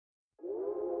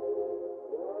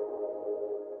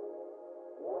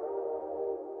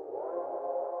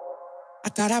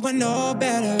thought I would know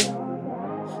better.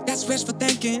 That's wishful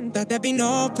thinking, thought there'd be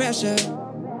no pressure.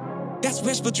 That's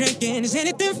wishful drinking, is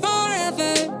anything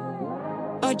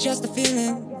forever? Or just a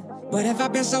feeling? What have I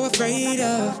been so afraid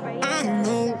of? I don't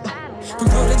know. From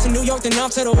Brooklyn to New York, then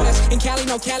off to the west. In Cali,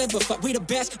 no Cali, but fuck, we the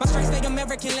best. My straight stay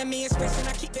American, let me express. And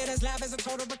I keep it as live as a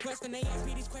total request. And they ask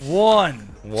me these questions.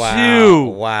 1, Wow. 2,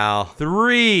 Wow.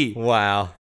 3. Wow.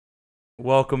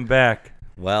 Welcome back.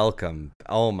 Welcome.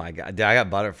 Oh my God. Dude, I got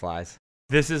butterflies.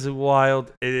 This is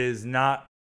wild. It is not.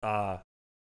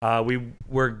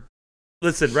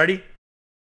 Listen, ready?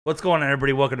 What's going on,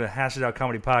 everybody? Welcome to Hash It Out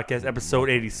Comedy Podcast, episode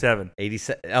 87.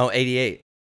 88.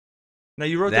 Now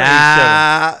you wrote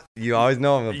that You always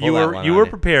know I'm gonna 87. pull that one You on were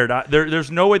prepared. There's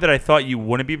no way that I thought you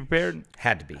wouldn't be prepared.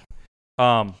 Had to be.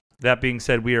 That being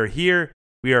said, we are here.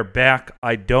 We are back.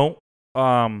 I don't.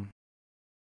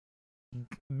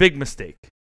 Big mistake.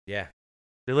 Yeah.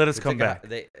 They let us come back.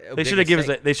 They should have given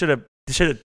us. They should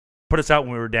have put us out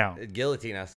when we were down.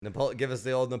 Guillotine us. Give us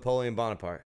the old Napoleon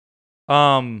Bonaparte.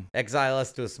 Um, Exile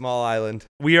us to a small island.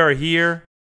 We are here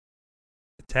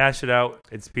to hash it out.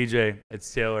 It's PJ.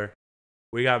 It's Taylor.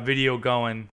 We got video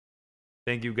going.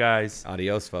 Thank you guys.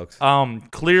 Adios, folks.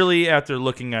 Clearly, after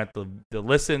looking at the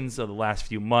listens of the last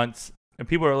few months, and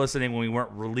people are listening when we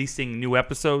weren't releasing new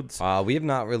episodes. We have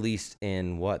not released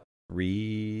in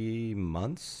 3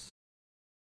 months?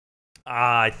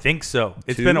 I think so.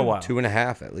 It's been a while.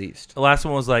 2.5 at least. The last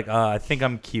one was like, I think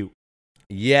I'm cute.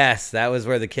 Yes, that was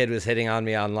where the kid was hitting on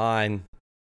me online.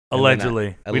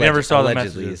 Allegedly. We never saw the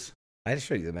allegedly. messages. I just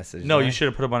showed you the message. No, you should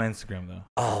have put them on Instagram, though.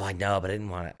 Oh, I know, but I didn't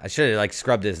want it. I should have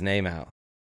scrubbed his name out.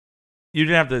 You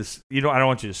didn't have to. I don't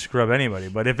want you to scrub anybody,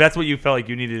 but if that's what you felt like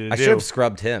you needed to do. I should have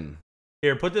scrubbed him.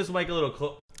 Here, put this mic a little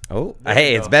close. Oh,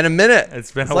 hey, it's been a minute.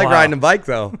 It's been it's a like while. riding a bike,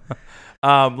 though.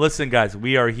 Listen, guys,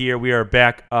 we are here. We are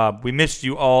back. We missed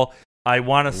you all. I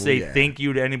want to say thank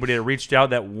you to anybody that reached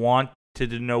out that wanted to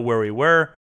know where we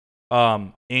were,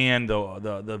 and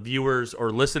the viewers or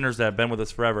listeners that have been with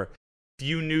us forever.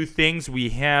 Few new things we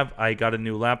have. I got a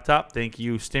new laptop. Thank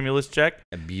you, stimulus check.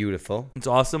 Beautiful. It's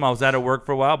awesome. I was out of work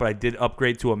for a while, but I did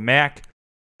upgrade to a Mac.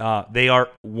 They are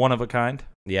one of a kind.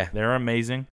 Yeah, they're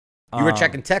amazing. You were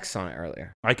checking texts on it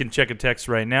earlier. I can check a text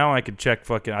right now. I can check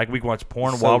we can watch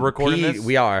porn while recording this.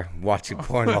 We are watching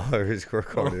porn while we're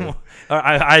recording.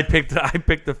 I picked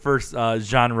the first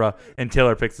genre, and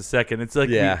Taylor picks the second. It's like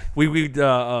we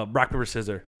rock paper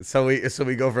scissors. So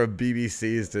we go from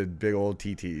BBCs to big old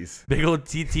TTs. Big old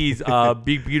TTs.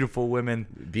 Big beautiful women.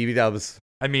 BB dubs.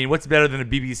 I mean, what's better than a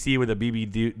BBC with a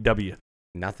BBW?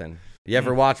 Nothing. You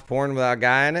ever watch porn without a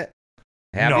guy in it?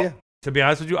 Have you? To be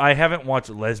honest with you, I haven't watched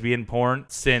lesbian porn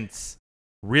since,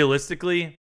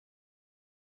 realistically,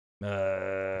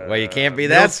 well, you can't be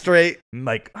that straight.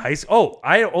 Like high school.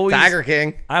 Tiger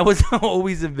King. I was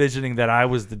always envisioning that I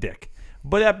was the dick.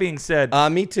 But that being said,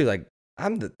 me too. Like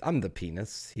I'm the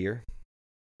penis here.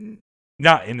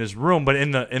 Not in this room, but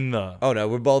in the. Oh no,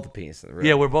 we're both a penis in the room.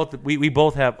 Yeah, we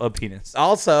both have a penis.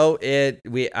 Also, I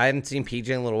hadn't seen PJ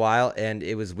in a little while, and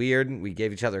it was weird. We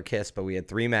gave each other a kiss, but we had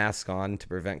 3 masks on to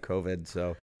prevent COVID.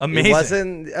 So amazing. It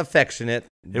wasn't affectionate.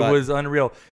 It was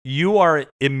unreal. You are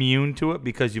immune to it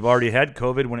because you've already had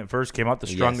COVID when it first came out. The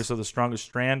strongest of the strongest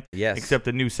strand. Yes. Except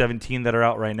the new 17 that are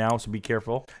out right now. So be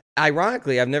careful.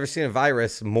 Ironically, I've never seen a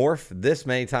virus morph this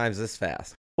many times this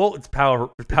fast. Well, it's powered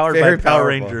by Power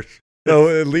Rangers. No,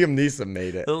 Liam Neeson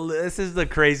made it. This is the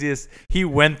craziest. He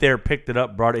went there, picked it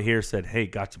up, brought it here, said, "Hey,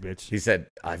 gotcha, bitch." He said,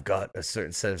 "I've got a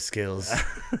certain set of skills."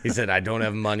 He said, "I don't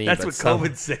have money." That's what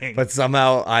COVID's saying. But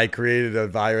somehow I created a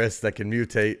virus that can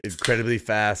mutate incredibly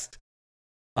fast.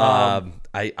 I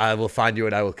will find you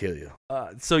and I will kill you.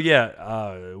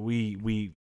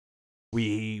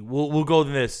 We'll go to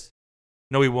this.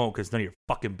 No, we won't, because none of your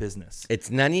fucking business.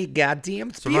 It's none of your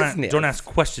goddamn business. Don't ask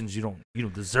questions you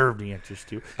don't deserve the answers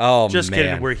to. Oh, just man.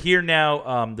 kidding. We're here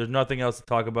now. There's nothing else to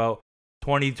talk about.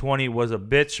 2020 was a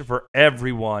bitch for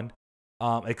everyone,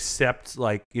 except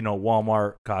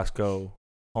Walmart, Costco,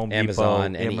 Home Depot,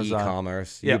 Amazon,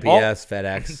 e-commerce, UPS,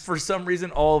 FedEx. For some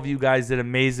reason, all of you guys did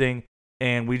amazing,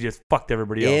 and we just fucked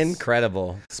everybody else.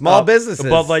 Incredible. Small businesses. The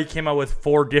Bud Light came out with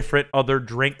 4 different other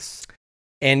drinks.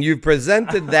 And you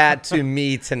presented that to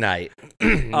me tonight,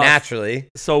 naturally.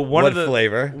 So one of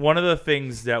the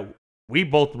things that we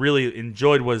both really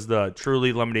enjoyed was the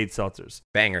Truly Lemonade Seltzers.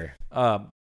 Banger.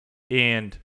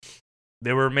 And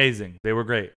they were amazing. They were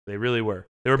great. They really were.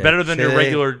 They were better than your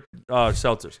regular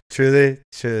seltzers. Truly.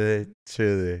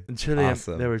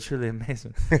 Awesome. They were truly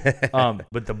amazing.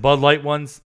 But the Bud Light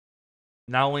ones,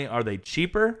 not only are they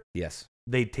cheaper, yes,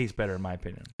 they taste better, in my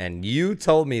opinion. And you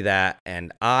told me that,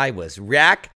 and I was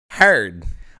rack hard.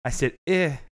 I said,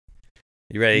 eh.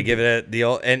 You ready to give it the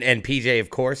old and PJ, of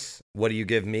course. What do you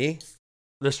give me?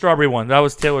 The strawberry one. That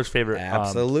was Taylor's favorite.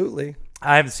 Absolutely.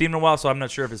 I haven't seen him in a while, so I'm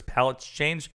not sure if his palate's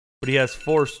changed. But he has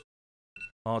 4.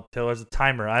 Oh, Taylor's a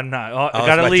timer. I'm not. I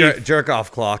gotta leave. Jerk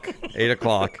off clock. 8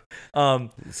 o'clock.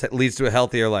 Leads to a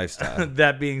healthier lifestyle.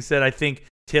 That being said, I think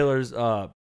Taylor's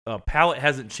palate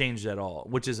hasn't changed at all,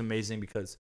 which is amazing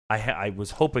because I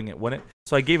was hoping it wouldn't.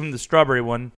 So I gave him the strawberry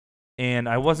one, and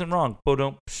I wasn't wrong.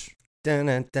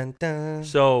 Dun, dun, dun.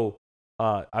 So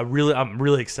I'm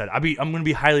really excited. I'm gonna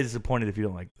be highly disappointed if you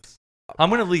don't like this.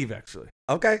 I'm gonna leave actually.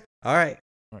 Okay. All right.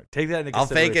 Take that into I'll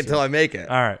consideration. fake it till I make it.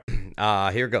 All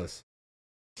right. Here goes.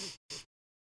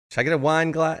 Should I get a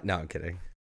wine glass? No, I'm kidding.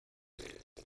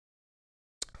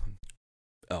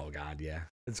 Oh God, yeah.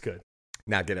 It's good.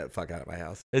 Now get it fuck out of my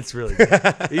house. It's really good.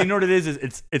 You know what it is?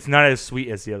 It's not as sweet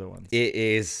as the other ones. It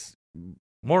is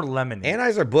more lemony.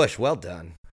 Anheuser-Busch, well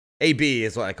done. AB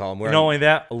is what I call them. Not only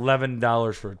that,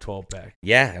 $11 for a 12-pack.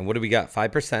 Yeah, and what do we got?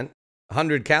 5%,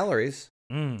 100 calories.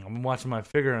 I'm watching my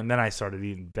figure, and then I started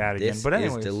eating bad again. But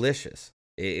anyways, is delicious.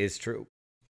 It is true.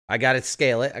 I got to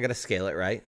scale it.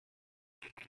 Right.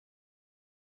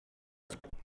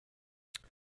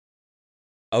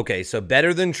 Okay, so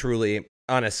better than Truly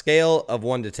on a scale of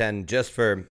 1 to 10, just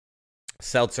for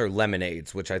seltzer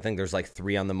lemonades, which I think there's like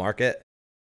 3 on the market.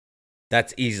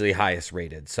 That's easily highest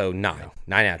rated. So 9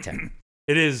 out of 10.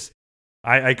 It is.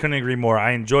 I couldn't agree more.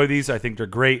 I enjoy these. I think they're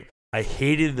great. I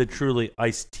hated the Truly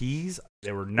iced teas.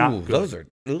 They were not good. Those are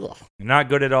not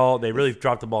good at all. They really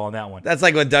dropped the ball on that one. That's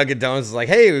like when Dunkin' Donuts is like,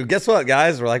 hey, guess what,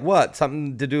 guys? We're like, what?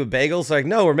 Something to do with bagels? They're like,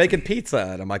 no, we're making pizza.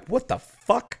 And I'm like, what the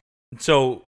fuck?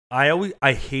 So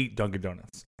I hate Dunkin'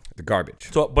 Donuts. The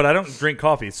garbage. So, but I don't drink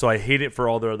coffee, so I hate it for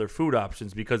all their other food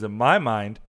options because in my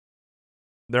mind,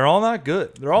 they're all not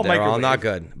good. They're all not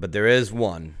good. But there is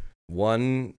one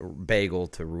bagel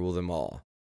to rule them all.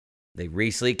 They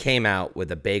recently came out with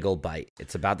a bagel bite.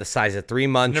 It's about the size of 3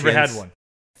 Munchkins. Never had one.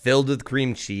 Filled with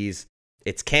cream cheese.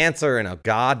 It's cancer in a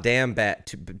goddamn bag.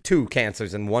 2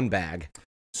 cancers in one bag.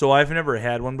 So I've never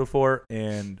had one before,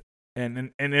 and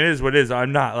it is what it is.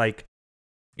 I'm not like,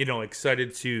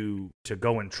 excited to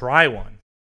go and try one.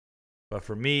 But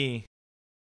for me,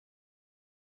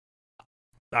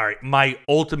 all right, my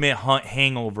ultimate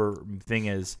hangover thing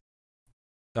is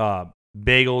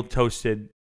bagel, toasted,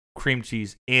 cream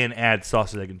cheese, and add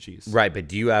sausage, egg, and cheese. Right, but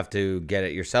do you have to get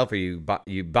it yourself? Or you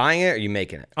buying it, or are you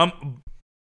making it?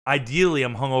 Ideally,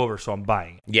 I'm hungover, so I'm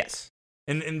buying it. Yes.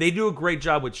 And they do a great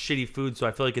job with shitty food, so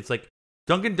I feel like it's like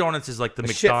Dunkin' Donuts is like the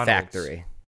McDonald's shit factory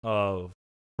of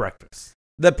breakfast.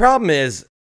 The problem is,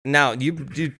 now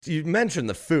you mentioned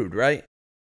the food, right?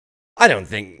 I don't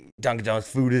think Dunkin' Donuts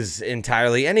food is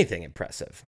entirely anything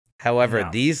impressive. However,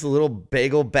 these little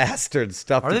bagel bastards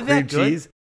stuffed with cream cheese,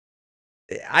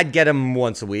 I'd get them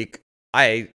once a week.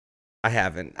 I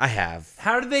haven't. I have.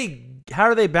 How do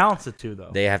they balance the two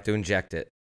though? They have to inject it.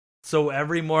 So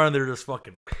every morning they're just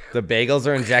fucking. The bagels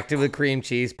are injected with cream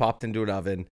cheese, popped into an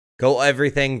oven. Go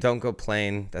everything, don't go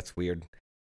plain. That's weird.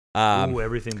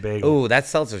 Everything bagel. Ooh, that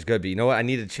seltzer's good, but you know what I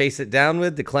need to chase it down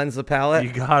with to cleanse the palate?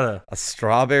 You gotta. A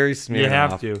strawberry Smirnoff. You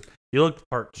have to. You look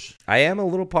parched. I am a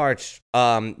little parched.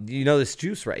 You know this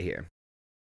juice right here?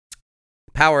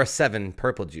 Power 7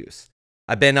 purple juice.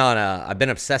 I've been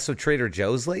obsessed with Trader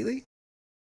Joe's lately.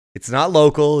 It's not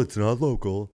local,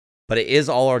 but it is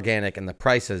all organic, and the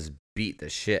prices beat the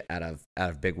shit out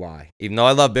of Big Y. Even though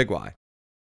I love Big Y.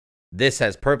 This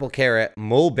has purple carrot,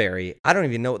 mulberry. I don't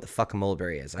even know what the fuck a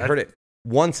mulberry is. I heard it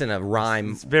once in a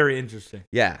rhyme. It's very interesting.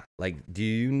 Yeah. Like, do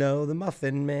you know the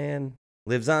Muffin Man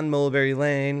lives on Mulberry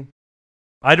Lane?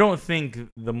 I don't think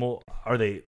are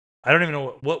they? I don't even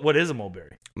know what is a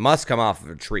mulberry. Must come off of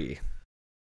a tree.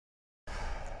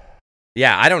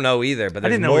 Yeah, I don't know either. But I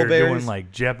didn't know mulberries. we were doing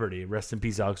like Jeopardy. Rest in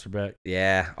peace, Alex Trebek.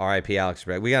 Yeah, R.I.P. Alex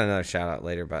Trebek. We got another shout out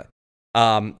later, but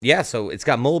yeah. So it's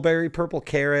got mulberry, purple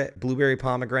carrot, blueberry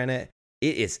pomegranate.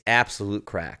 It is absolute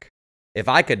crack. If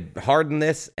I could harden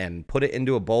this and put it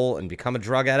into a bowl and become a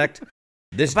drug addict,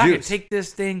 this if juice. I could take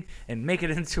this thing and make it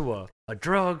into a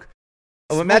drug.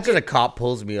 Oh, imagine a cop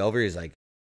pulls me over. He's like,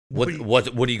 "What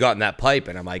do you got in that pipe?"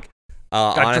 And I'm like,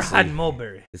 honestly, dried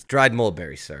mulberry. It's dried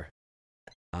mulberry, sir.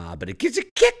 But it gives you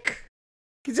a kick.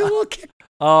 Gives you a little kick.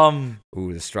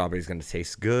 Ooh, the strawberry's gonna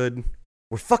taste good.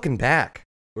 We're fucking back.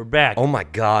 We're back. Oh my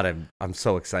god, I'm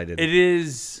so excited. It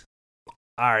is.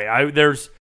 All right.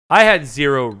 I had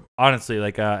zero, honestly,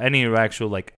 like any actual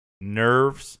like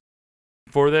nerves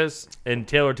for this. And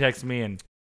Taylor texted me, and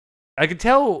I could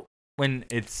tell when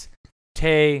it's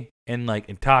Tay and like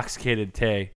intoxicated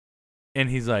Tay, and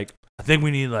he's like, "I think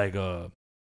we need like a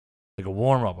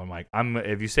warm up." I'm like,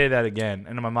 if you say that again,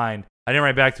 and in my mind, I didn't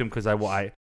write back to him because all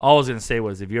I was gonna say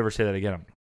was, if you ever say that again, I'm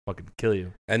gonna fucking kill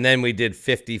you. And then we did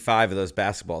 55 of those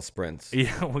basketball sprints.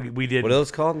 Yeah, we did. What are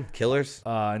those called? Killers?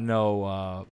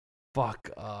 No. Fuck.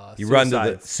 You run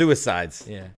to the suicides.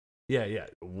 Yeah.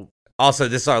 Also,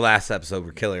 this is our last episode.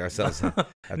 We're killing ourselves.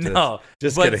 No,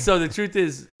 just but kidding. So the truth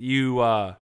is,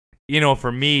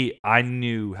 for me, I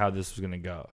knew how this was gonna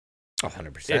go.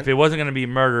 100%. If it wasn't gonna be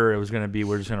murder, it was gonna be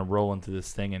we're just gonna roll into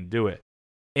this thing and do it.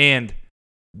 And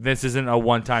this isn't a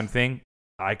one-time thing.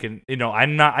 I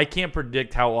can't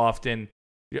predict how often.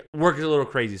 Work is a little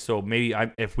crazy, so maybe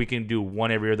if we can do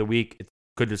one every other week, it's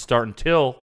good to start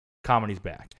until comedy's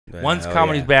back. Once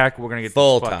comedy's back, we're gonna get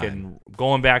full fucking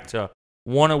going back to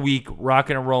one a week,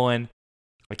 rocking and rolling.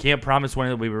 I can't promise when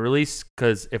it'll be released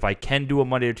because if I can do a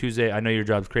Monday or Tuesday, I know your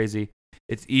job's crazy.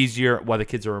 It's easier while the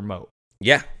kids are remote.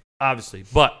 Yeah, obviously,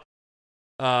 but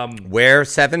wear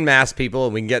 7 masks, people,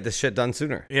 and we can get this shit done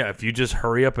sooner. Yeah, if you just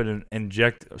hurry up and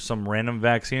inject some random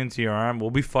vaccine into your arm, we'll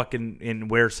be fucking in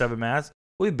wear 7 masks.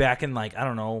 We'll be back in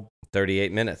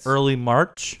 38 minutes, early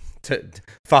March.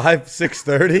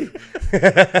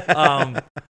 6:30.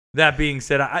 That being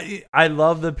said, I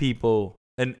love the people,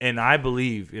 and I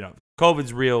believe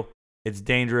COVID's real. It's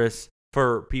dangerous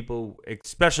for people,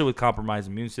 especially with compromised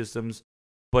immune systems.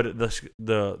 But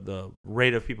the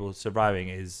rate of people surviving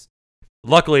is,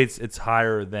 luckily, it's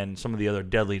higher than some of the other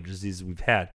deadly diseases we've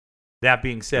had. That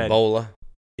being said, Ebola,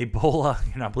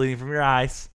 you're not bleeding from your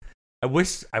eyes. I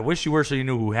wish you were, so you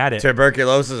knew who had it.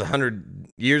 Tuberculosis 100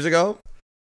 years ago.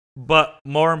 But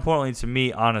more importantly to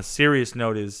me, on a serious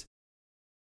note, is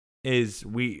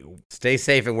we stay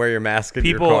safe and wear your mask in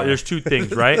people. Your car. There's 2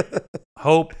 things, right?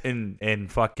 Hope and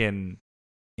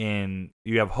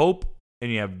you have hope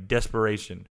and you have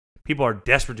desperation. People are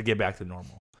desperate to get back to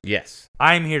normal. Yes.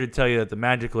 I'm here to tell you that the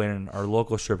Magic Lantern, our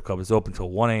local strip club, is open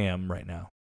till 1 a.m. right now.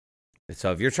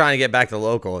 So if you're trying to get back to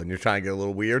local and you're trying to get a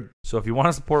little weird. So if you want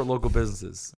to support local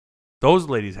businesses, those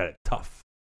ladies had it tough.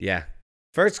 Yeah.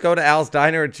 First, go to Al's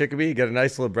Diner in Chicopee, get a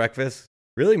nice little breakfast.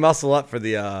 Really muscle up for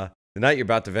the night you're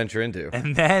about to venture into.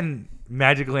 And then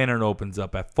Magic Lantern opens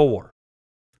up at 4.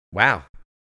 Wow.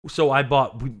 So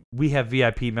we have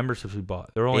VIP memberships we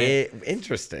bought. They're only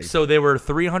interesting. So they were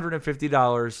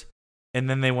 $350, and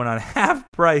then they went on half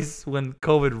price when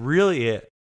COVID really hit.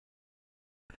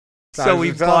 So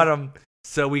we bought them.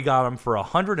 So we got them for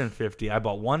 $150. I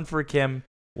bought one for Kim,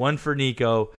 one for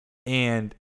Nico,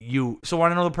 and you. So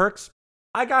want to know the perks?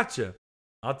 I got you.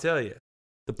 I'll tell you.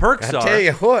 The perks I'll tell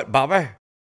you what, Bobby.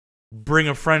 Bring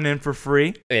a friend in for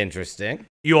free. Interesting.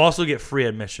 You also get free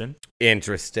admission.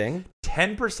 Interesting.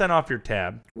 10% off your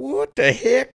tab. What the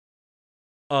heck?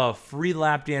 A free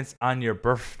lap dance on your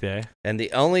birthday. And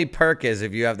the only perk is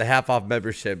if you have the half off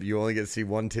membership, you only get to see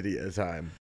one titty at a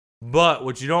time. But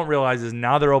what you don't realize is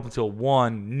now they're open till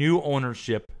 1, new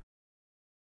ownership.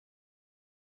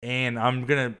 And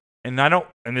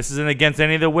this isn't against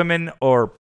any of the women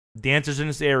or dancers in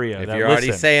this area. If you're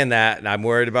already saying that, and I'm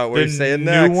worried about what you're saying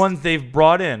next. The new ones they've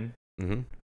brought in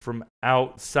from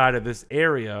outside of this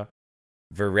area,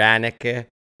 Veronica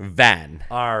Van,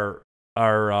 are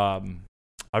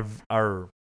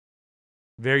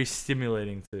very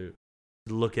stimulating to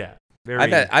look at.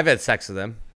 I've had sex with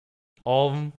them. All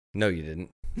of them? No, you didn't.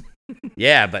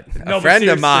 Yeah, but a friend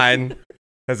of mine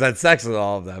has had sex with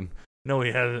all of them. No,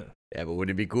 he hasn't. Yeah, but would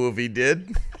it be cool if he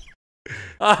did?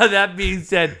 That being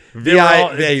said,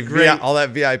 all that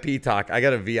VIP talk. I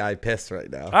got a VI piss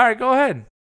right now. All right, go ahead.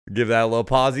 Give that a little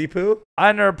pausey poo.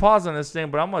 I never paused on this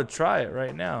thing, but I'm going to try it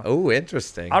right now. Oh,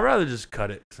 interesting. I'd rather just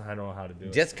cut it. I don't know how to do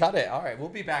it. Just cut it. All right, we'll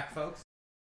be back, folks.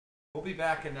 We'll be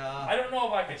back in. I don't know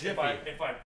if I can. If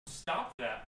I stop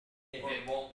that, if it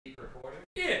won't keep recording.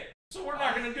 Yeah. So we're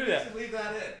not going to do that. Leave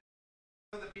that in.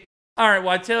 All right.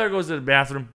 While Taylor goes to the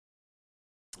bathroom,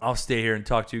 I'll stay here and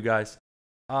talk to you guys.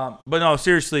 But no,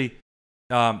 seriously,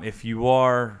 if you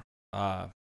are, if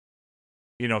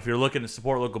you're looking to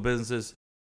support local businesses,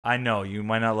 I know you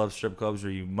might not love strip clubs or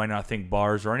you might not think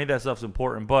bars or any of that stuff's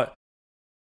important, but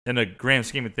in the grand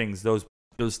scheme of things, those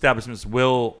establishments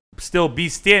will still be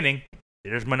standing.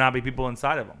 There just might not be people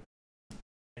inside of them.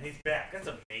 And he's back. That's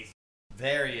amazing.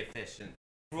 Very efficient.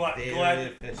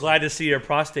 Glad to see your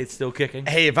prostate's still kicking.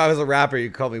 Hey, if I was a rapper,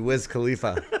 you'd call me Wiz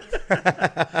Khalifa.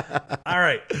 All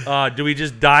right. Do we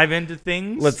just dive into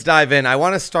things? Let's dive in. I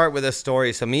want to start with a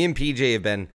story. So me and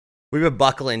PJ we've been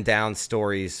buckling down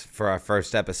stories for our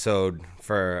first episode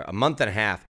for a month and a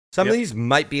half. Some of these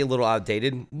might be a little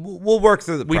outdated. We'll work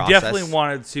through the process. We definitely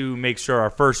wanted to make sure our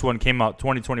first one came out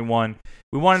 2021.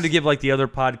 We wanted to give the other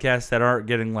podcasts that aren't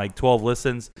getting 12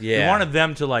 listens. Yeah. We wanted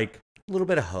them to A little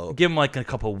bit of hope. Give them like a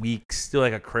couple weeks. Do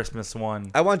like a Christmas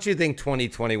one. I want you to think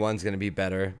 2021 is going to be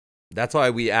better. That's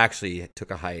why we actually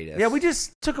took a hiatus. Yeah, we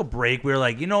just took a break. We were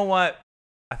like, you know what?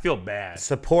 I feel bad.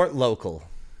 Support local.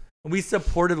 We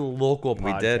supported a local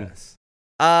podcast.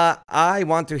 We did. I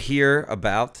want to hear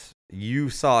about you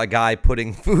saw a guy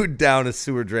putting food down a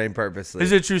sewer drain purposely.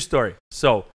 This is a true story.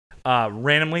 So,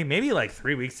 randomly, maybe like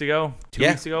 3 weeks ago, 2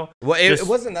 weeks ago. Well, it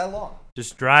wasn't that long.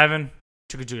 Just driving.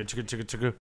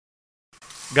 Chugga.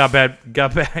 Got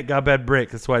bad brake.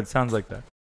 That's why it sounds like that.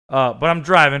 But I'm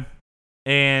driving,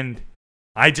 and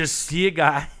I just see a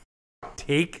guy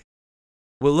take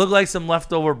what looked like some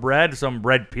leftover bread, some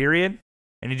bread period,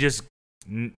 and he just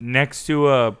next to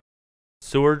a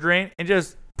sewer drain and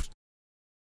just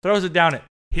throws it down it.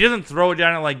 He doesn't throw it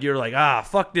down it like you're like,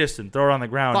 fuck this, and throw it on the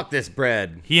ground. Fuck this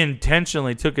bread. He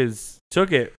intentionally took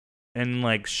it and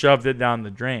like shoved it down the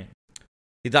drain.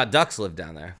 He thought ducks lived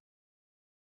down there.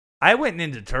 I went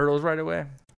into turtles right away.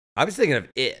 I was thinking of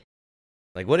it.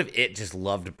 Like, what if it just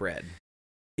loved bread?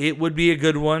 It would be a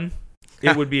good one.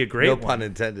 It would be a great one. No pun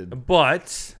intended.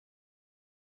 But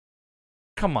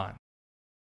come on.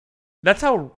 That's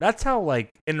how like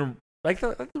the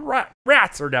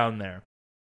rats are down there.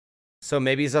 So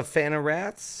maybe he's a fan of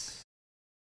rats?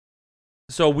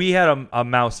 So we had a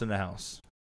mouse in the house.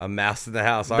 A mouse in the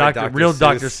house. All Dr. right, Real Seuss.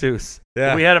 Dr. Seuss.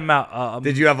 Yeah. We had a mouse.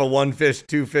 Did you have a 1 fish,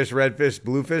 2 fish, red fish,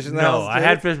 blue fish in the house? No, I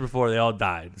had fish before. They all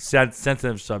died.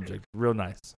 Sensitive subject. Real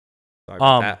nice. Sorry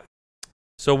about that.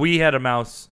 So we had a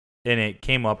mouse, and it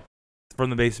came up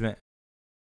from the basement.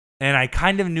 And I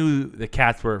kind of knew the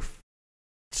cats were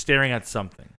staring at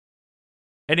something.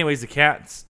 Anyways, the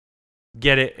cats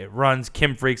get it. It runs.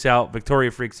 Kim freaks out.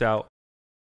 Victoria freaks out.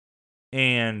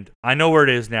 And I know where it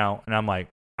is now. And I'm like,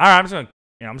 all right, I'm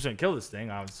just gonna kill this thing,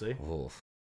 obviously. Oof.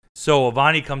 So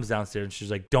Avani comes downstairs and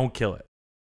she's like, don't kill it.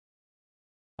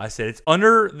 I said, it's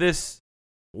under this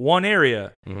one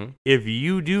area. Mm-hmm. If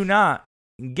you do not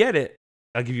get it,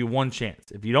 I'll give you one chance.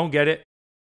 If you don't get it,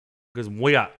 because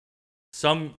we got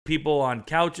some people on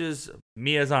couches,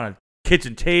 Mia's on a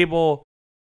kitchen table,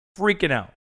 freaking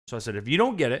out. So I said, if you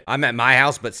don't get it. I'm at my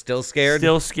house, but still scared.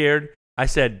 Still scared. I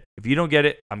said, if you don't get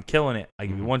it, I'm killing it. I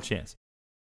give you one chance.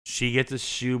 She gets a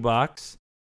shoebox.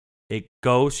 It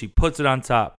goes. She puts it on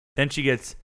top. Then she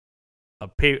gets a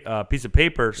piece of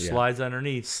paper, slides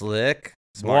underneath. Slick.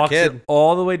 Smart Walks kid. it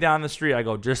all the way down the street. I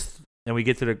go, and we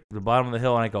get to the bottom of the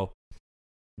hill, and I go,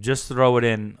 just throw it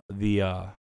in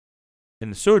the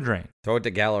sewer drain. Throw it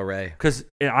to Gallo Ray. Because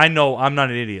I know I'm not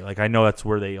an idiot. Like, I know that's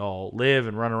where they all live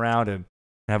and run around and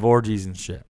have orgies and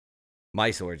shit.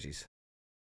 Mice orgies.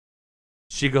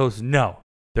 She goes, no,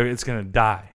 it's going to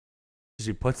die.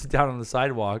 She puts it down on the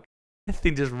sidewalk. That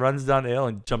thing just runs down the hill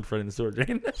and jumps right in the sewer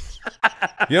drain.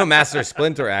 You know, Master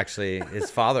Splinter, actually, his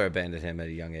father abandoned him at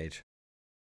a young age.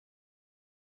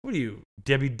 What are you,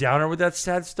 Debbie Downer with that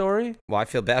sad story? Well, I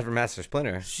feel bad for Master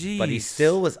Splinter. Jeez. But he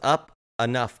still was up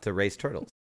enough to raise turtles.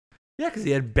 Yeah, because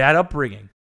he had bad upbringing.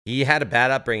 He had a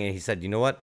bad upbringing. He said, you know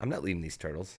what? I'm not leaving these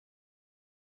turtles.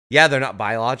 Yeah, they're not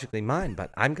biologically mine,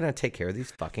 but I'm going to take care of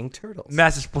these fucking turtles.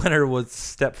 Master Splinter was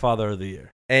stepfather of the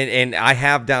year. And I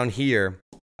have down here,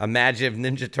 imagine if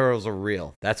Ninja Turtles are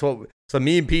real. That's what. So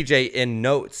me and PJ in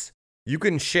notes, you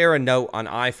can share a note on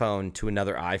iPhone to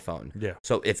another iPhone. Yeah.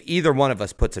 So if either one of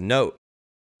us puts a note,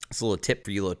 it's a little tip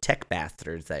for you little tech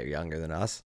bastards that are younger than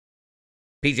us.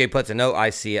 PJ puts a note, I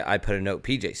see it. I put a note,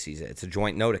 PJ sees it. It's a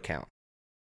joint note account.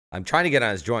 I'm trying to get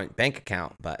on his joint bank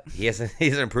account, but he hasn't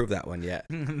approved that one yet.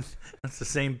 That's the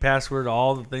same password to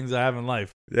all the things I have in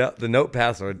life. Yeah, the note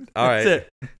password. All That's right.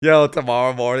 it. Yo,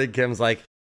 tomorrow morning, Kim's like,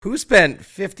 who spent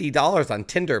 $50 on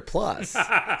Tinder Plus?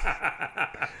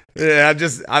 Yeah,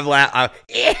 I'm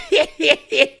laughing.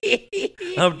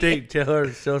 Update Taylor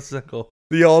is so simple.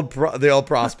 The old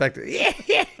prospector.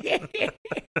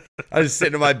 I was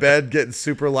sitting in my bed getting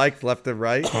super liked left and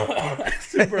right.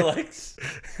 Super likes.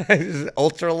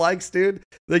 Ultra likes, dude.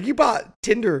 Like, you bought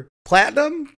Tinder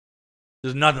Platinum?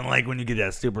 There's nothing like when you get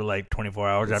that super like 24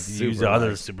 hours after you use the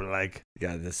other super like.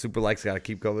 Yeah, the super likes got to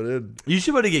keep coming in. You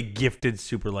should be able to get gifted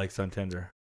super likes on Tinder.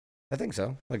 I think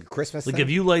so. Like a Christmas Like thing? if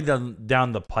you lay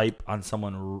down the pipe on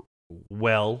someone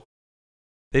well,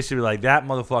 they should be like, that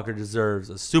motherfucker deserves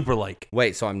a super like.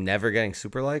 Wait, so I'm never getting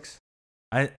super likes?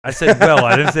 I said well,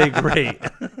 I didn't say great.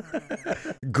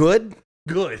 Good?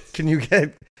 Good. Can you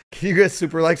get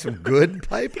super likes from good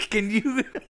pipe? Can you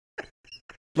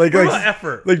Like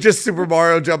effort? Like just Super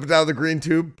Mario jumping down the green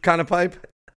tube kind of pipe?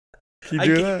 Can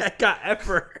you do that? I got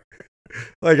effort.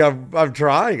 Like I'm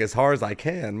trying as hard as I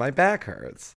can. My back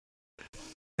hurts.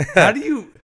 How do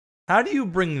you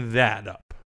bring that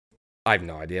up? I have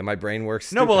no idea. My brain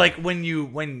works. No, stupid. but like when you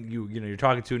you're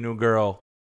talking to a new girl,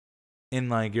 and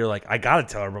like you're like, I gotta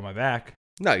tell her about my back.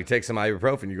 No, you take some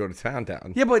ibuprofen, you go to town.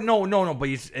 Yeah, but no, but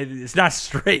it's not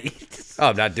straight. Oh,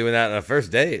 I'm not doing that on a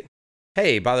first date.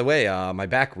 Hey, by the way, my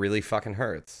back really fucking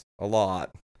hurts a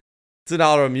lot. It's an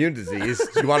autoimmune disease.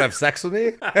 Do you want to have sex with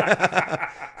me?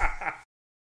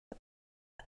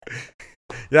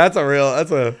 That's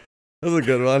a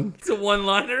good one. It's a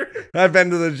one-liner. I've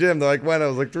been to the gym. They're like, when? I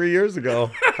was like 3 years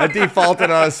ago. I defaulted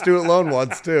on a student loan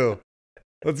once too.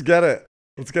 Let's get it.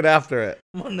 Let's get after it.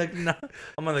 I'm on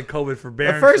the COVID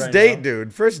forbearance. The first right date, now.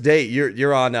 dude. First date,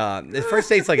 you're on. The first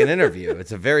date's like an interview.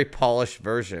 It's a very polished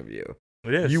version of you.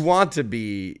 It is. You want to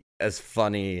be as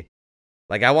funny.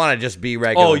 Like I want to just be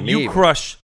regular. Oh, you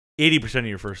crush 80% of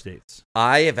your first dates.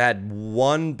 I have had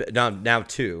now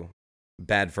 2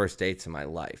 bad first dates in my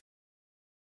life.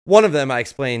 One of them I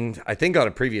explained, I think, on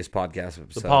a previous podcast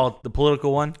episode. The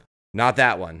political one? Not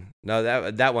that one.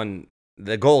 No, that one.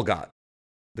 The goal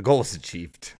was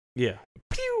achieved. Yeah.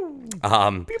 Pew.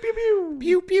 Pew pew pew.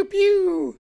 Pew pew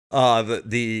pew.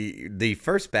 The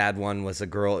first bad one was a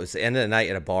girl. It was the end of the night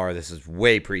at a bar. This is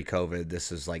way pre-COVID.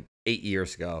 This is like 8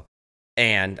 years ago.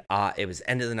 And it was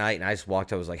end of the night, and I just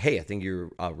walked up. I was like, hey, I think you're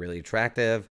really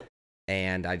attractive,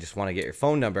 and I just want to get your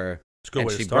phone number.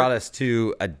 And she brought us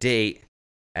to a date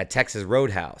at Texas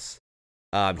Roadhouse.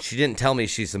 She didn't tell me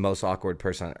she's the most awkward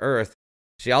person on earth.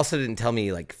 She also didn't tell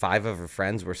me like 5 of her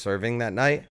friends were serving that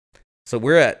night. So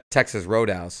we're at Texas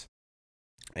Roadhouse,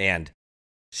 and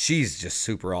she's just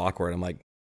super awkward. I'm like,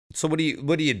 so what do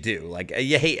you do? Like,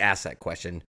 you hate ask that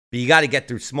question, but you got to get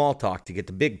through small talk to get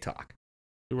to big talk.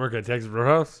 You work at Texas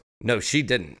Roadhouse? No, she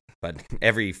didn't, but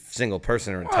every single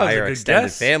person in her entire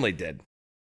extended family did.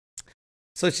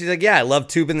 So she's like, yeah, I love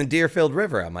tubing the Deerfield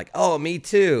River. I'm like, oh, me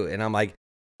too. And I'm like,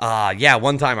 yeah,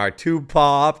 one time our tube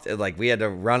popped, and like we had to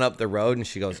run up the road, and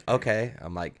she goes, okay.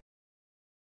 I'm like,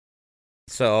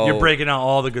 so you're breaking out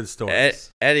all the good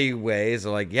stories. Anyways,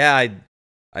 I'm like, yeah,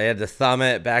 I had to thumb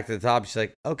it back to the top. She's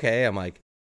like, okay. I'm like,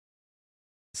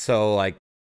 so like,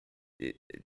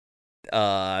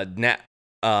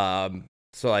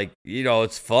 so like, you know,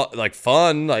 it's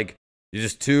fun, like you're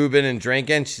just tubing and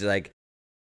drinking. She's like,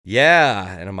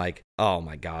 yeah. And I'm like, oh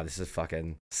my God, this is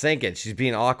fucking sinking. She's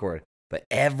being awkward. But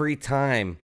every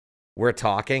time we're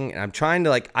talking, and I'm trying to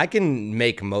like, I can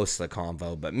make most of the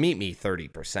convo, but meet me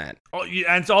 30%. Oh, and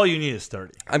it's all you need is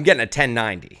 30. I'm getting a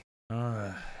 1090.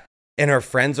 And her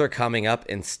friends are coming up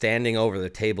and standing over the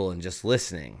table and just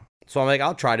listening. So I'm like,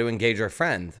 I'll try to engage her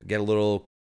friend, get a little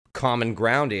common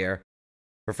ground here.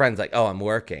 Her friend's like, oh, I'm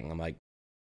working. I'm like,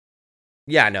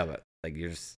 yeah, I know, but like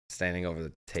you're just standing over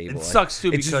the table. It sucks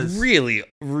too because it's really,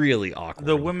 really awkward.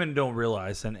 The women don't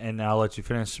realize, and I'll let you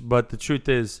finish, but the truth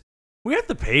is, we have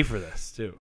to pay for this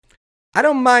too. I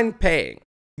don't mind paying.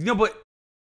 No, but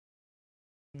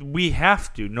we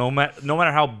have to, no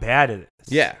matter how bad it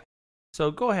is. Yeah. So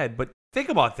go ahead, but think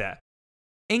about that.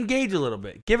 Engage a little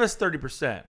bit. Give us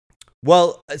 30%.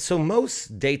 Well, so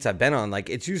most dates I've been on, like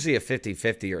it's usually a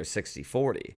 50-50 or a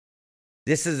 60-40.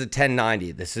 This is a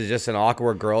 10-90. This is just an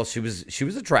awkward girl. She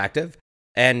was attractive,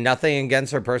 and nothing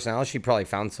against her personality. She probably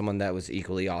found someone that was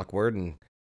equally awkward, and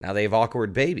now they have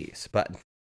awkward babies. But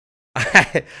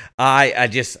it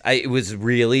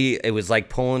was like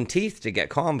pulling teeth to get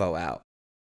convo out.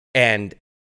 And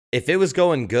if it was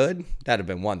going good, that'd have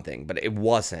been one thing, but it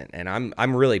wasn't. And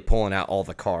I'm really pulling out all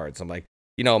the cards. I'm like,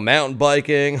 you know, mountain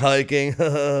biking, hiking,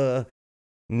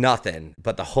 nothing.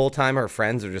 But the whole time her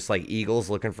friends are just like eagles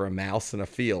looking for a mouse in a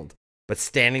field, but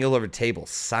standing all over the table,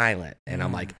 silent. And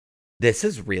I'm like, this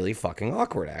is really fucking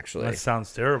awkward, actually. That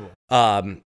sounds terrible.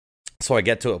 So I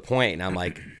get to a point and I'm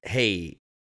like, hey,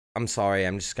 I'm sorry.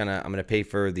 I'm gonna pay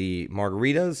for the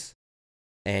margaritas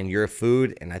and your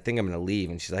food, and I think I'm gonna leave.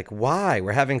 And she's like, why?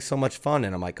 We're having so much fun.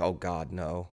 And I'm like, oh God,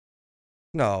 no,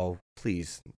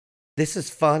 please. This is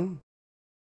fun.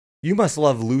 You must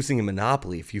love losing a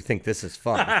Monopoly if you think this is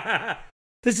fun.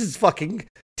 This is fucking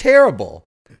terrible.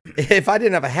 If I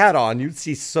didn't have a hat on, you'd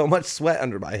see so much sweat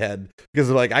under my head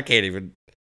because I'm like, I can't do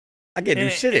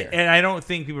shit here. And I don't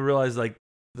think people realize like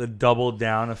the double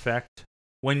down effect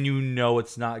when you know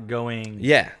it's not going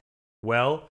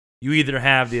well. You either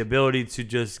have the ability to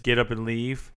just get up and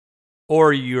leave,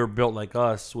 or you're built like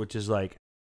us, which is like,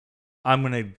 I'm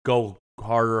going to go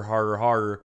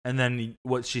harder. And then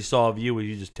what she saw of you was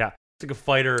you just tap. It's like a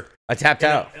fighter. I tapped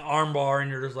out. Arm bar,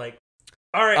 and you're just like,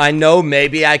 all right. I know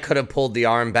maybe I could have pulled the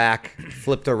arm back,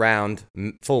 flipped around,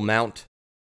 full mount.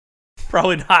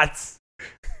 Probably not.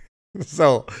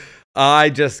 So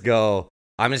I just go,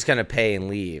 I'm just going to pay and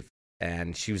leave.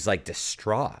 And she was like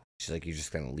distraught. She's like, you're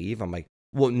just going to leave? I'm like,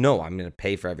 Well, no, I'm gonna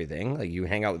pay for everything. Like, you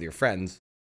hang out with your friends.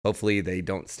 Hopefully, they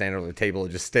don't stand over the table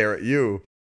and just stare at you.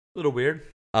 A little weird.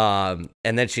 And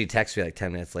then she texts me like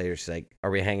 10 minutes later. She's like,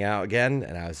 "Are we hanging out again?"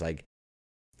 And I was like,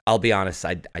 "I'll be honest,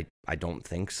 I don't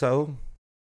think so."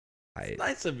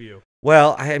 Nice of you.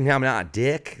 Well, I'm not a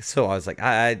dick, so I was like,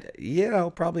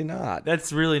 probably not.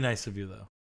 That's really nice of you, though.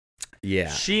 Yeah.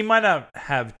 She might not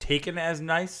have taken it as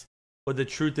nice, but the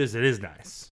truth is, it is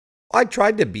nice. I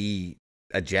tried to be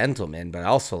a gentleman, but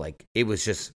also, like, it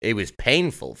was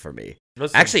painful for me.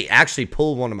 Listen, Actually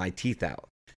pulled one of my teeth out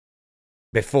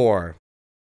before.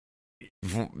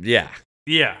 Yeah.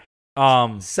 Yeah.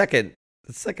 Second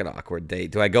awkward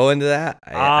date. Do I go into that?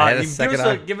 I had a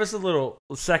second. Give us a little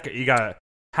second. You got it.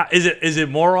 Is it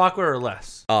more awkward or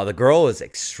less? Oh, the girl was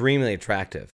extremely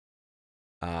attractive.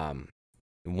 One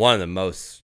of the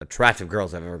most attractive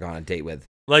girls I've ever gone on a date with.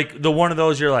 Like the one of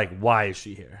those you're like, why is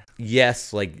she here?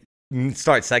 Yes, like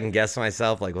start second guessing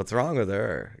myself, like what's wrong with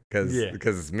her? Because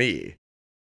it's me.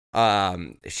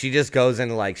 She just goes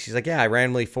into like, she's like, yeah, I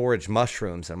randomly foraged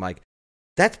mushrooms. And I'm like,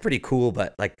 that's pretty cool,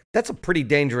 but like that's a pretty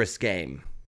dangerous game.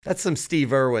 That's some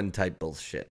Steve Irwin type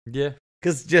bullshit. Yeah,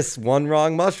 because just one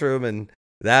wrong mushroom and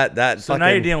that. So now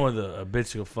you're dealing with a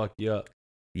bitch who'll fuck you up.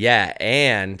 Yeah,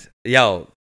 and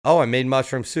I made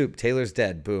mushroom soup. Taylor's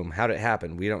dead. Boom. How'd it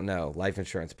happen? We don't know. Life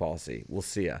insurance policy. We'll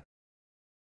see ya.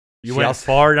 You went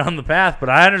far down the path, but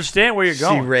I understand where you're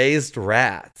going. She raised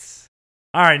rats.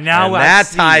 All right, now and that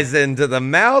ties into the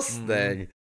mouse thing.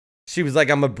 She was like,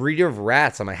 I'm a breeder of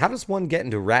rats. I'm like, how does one get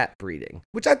into rat breeding?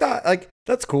 Which I thought, like,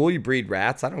 that's cool. You breed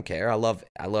rats. I don't care. I love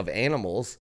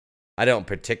animals. I don't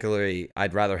particularly,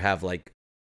 I'd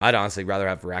honestly rather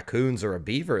have raccoons or a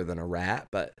beaver than a rat,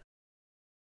 but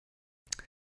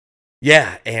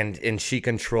yeah, and she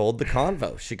controlled the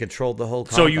convo. She controlled the whole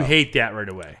convo. So you hate that right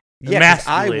away. Yeah,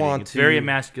 it's very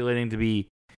emasculating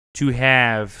to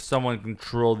have someone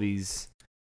control these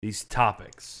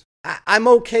topics. I'm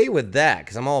okay with that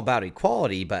because I'm all about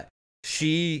equality, but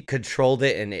she controlled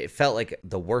it, and it felt like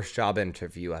the worst job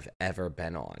interview I've ever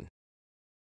been on.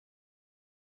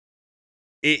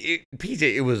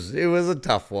 PJ, it was a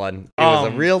tough one. It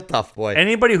was a real tough one.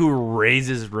 Anybody who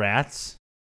raises rats,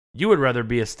 you would rather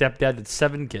be a stepdad that's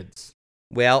 7 kids.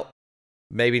 Well,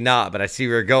 maybe not, but I see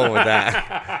where you're going with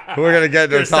that. We're gonna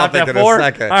get into a topic in a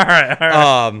second. All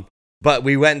right. But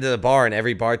we went into the bar, and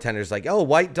every bartender's like, "Oh,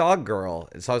 white dog girl."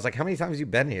 And so I was like, "How many times have you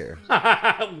been here?"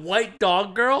 White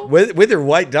dog girl? With her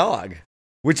white dog,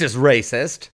 which is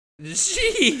racist.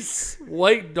 Jeez,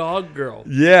 white dog girl.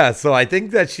 Yeah, so I think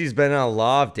that she's been on a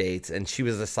lot of dates, and she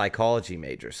was a psychology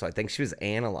major, so I think she was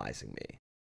analyzing me.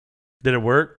 Did it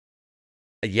work?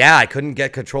 Yeah, I couldn't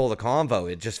get control of the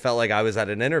convo. It just felt like I was at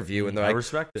an interview, and they're like,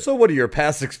 respect it. So what are your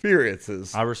past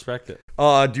experiences? I respect it.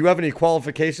 Do you have any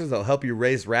qualifications that'll help you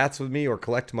raise rats with me or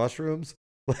collect mushrooms?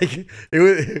 Like,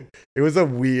 it was a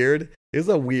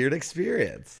weird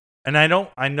experience. And I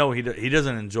know he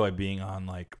doesn't enjoy being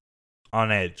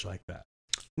on edge like that.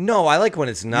 No, I like when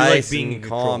it's nice and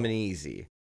calm and easy.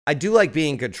 I do like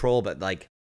being in control, but like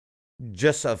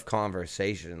just of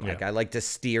conversation. Like, I like to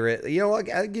steer it.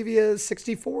 I'll give you a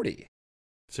 60-40.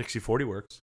 60-40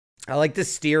 works. I like to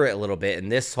steer it a little bit.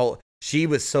 And she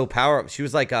was so powerful. She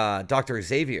was like Dr.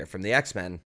 Xavier from the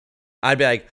X-Men. I'd be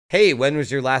like, hey, when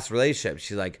was your last relationship?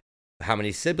 She's like, how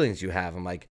many siblings you have? I'm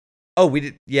like, oh, we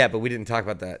did. Yeah, but we didn't talk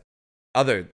about that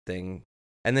other thing.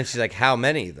 And then she's like, how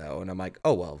many though? And I'm like,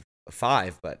 oh, well,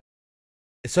 5, but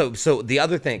so the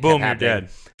other thing boom, kept you're happening.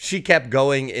 dead. She kept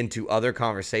going into other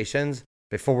conversations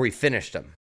before we finished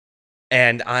them.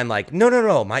 And I'm like, no,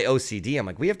 my OCD. I'm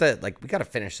like, we got to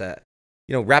finish that.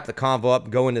 Wrap the convo up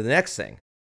and go into the next thing.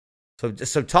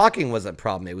 So talking wasn't a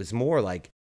problem. It was more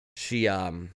like she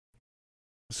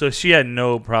So she had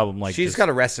no problem like she's got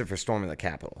arrested for storming the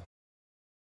Capitol.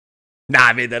 Nah,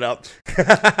 I made that up.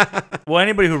 Well,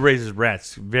 anybody who raises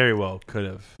rats very well could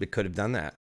have. They could have done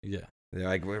that. Yeah. They're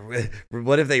like,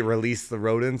 what if they release the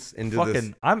rodents into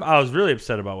this? I was really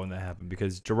upset about when that happened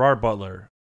because Gerard Butler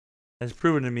has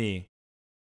proven to me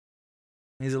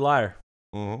he's a liar.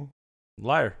 Uh-huh.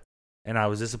 Liar. And I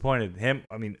was disappointed. Him,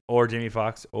 or Jamie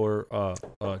Foxx or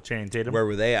Channing Tatum. Where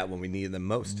were they at when we needed them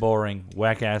most? Boring,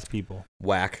 whack-ass people.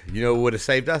 Whack. You know who would have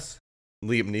saved us?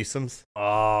 Liam Neeson's.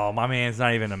 Oh, my man's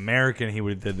not even American. He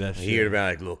would have did that shit. He would have been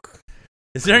like, look.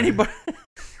 Is there anybody?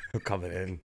 coming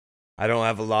in? I don't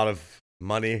have a lot of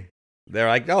money. They're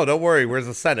like, no, don't worry. Where's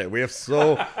the Senate? We have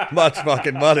so much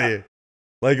fucking money.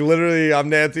 Like, literally, I'm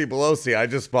Nancy Pelosi. I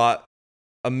just bought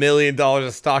 $1 million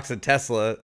of stocks in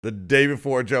Tesla the day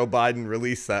before Joe Biden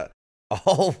released that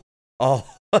all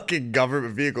fucking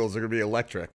government vehicles are going to be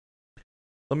electric.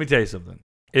 Let me tell you something.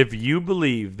 If you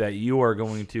believe that you are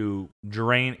going to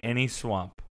drain any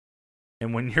swamp,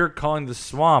 and when you're calling the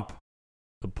swamp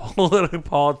the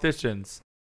politicians,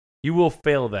 you will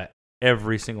fail that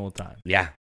every single time. Yeah.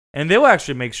 And they will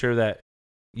actually make sure that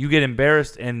you get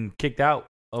embarrassed and kicked out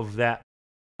of that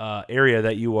area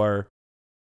that you are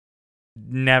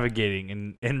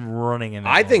navigating and running in.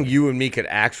 I think you and me could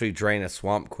actually drain a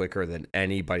swamp quicker than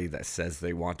anybody that says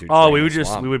they want to. Oh, we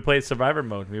would play Survivor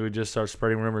mode. We would just start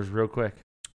spreading rumors real quick.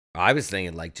 I was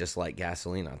thinking just like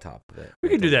gasoline on top of it. We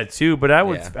could do that too, but I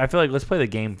feel like let's play the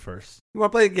game first. You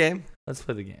want to play the game? Let's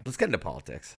play the game. Let's get into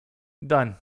politics.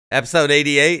 Done. Episode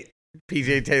 88,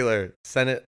 PJ Taylor,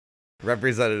 Senate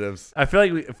Representatives. I feel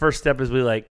like first step is we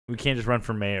can't just run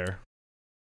for mayor.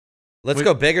 Let's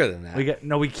go bigger than that.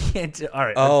 We can't. All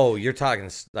right. Oh, you're talking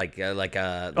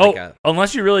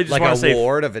unless you really just want to say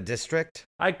ward of a district.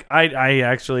 I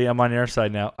actually am on your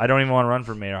side now. I don't even want to run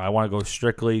for mayor. I want to go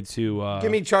strictly to.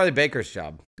 Give me Charlie Baker's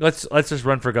job. Let's just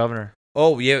run for governor.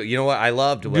 Oh, you know what I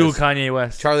loved was do Kanye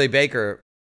West. Charlie Baker.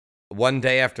 One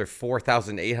day after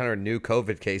 4,800 new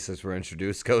COVID cases were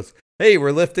introduced, goes, "Hey,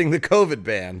 we're lifting the COVID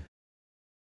ban."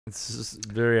 It's just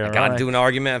very ironic. I got to do an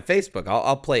argument on Facebook.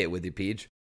 I'll play it with you, Peach.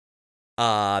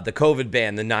 The COVID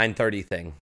ban, the 9:30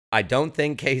 thing. I don't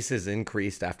think cases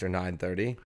increased after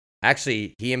 9:30.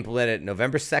 Actually, he implemented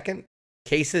November 2nd.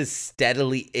 Cases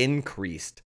steadily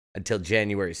increased until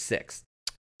January 6th.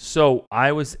 So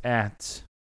I was at.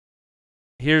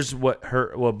 Here's what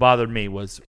bothered me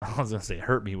was I was gonna say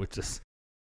hurt me, which is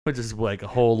like a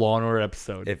whole Law and Order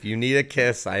episode. If you need a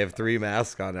kiss, I have 3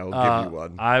 masks on. I will give you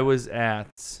one.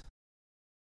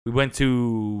 We went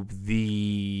to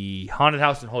the haunted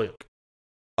house in Holyoke.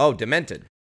 Oh, Demented.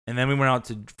 And then we went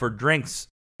out for drinks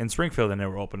in Springfield, and they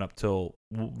were open up till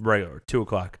regular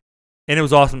 2:00. And it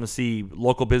was awesome to see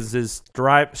local businesses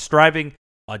striving.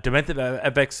 Demented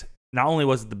FX. Not only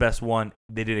was it the best one,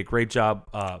 they did a great job.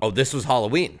 This was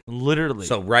Halloween. Literally.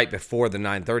 So right before the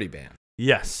 9:30 ban.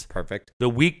 Yes. Perfect.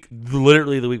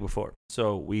 Literally the week before.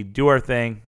 So we do our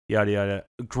thing, yada, yada.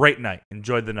 Great night.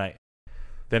 Enjoyed the night.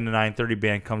 Then the 9:30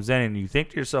 ban comes in, and you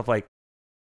think to yourself,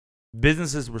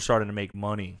 businesses were starting to make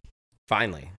money.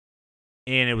 Finally.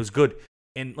 And it was good.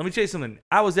 And let me tell you something.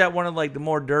 I was at one of, the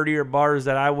more dirtier bars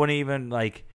that I wouldn't even,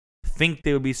 think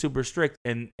they would be super strict.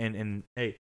 And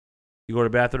hey, you go to the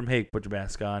bathroom, hey, put your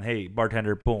mask on. Hey,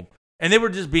 bartender, boom. And they were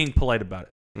just being polite about it.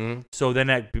 Mm-hmm. So then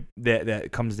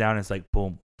that comes down and it's like,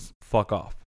 boom, fuck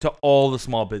off. To all the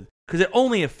small business. Because it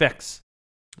only affects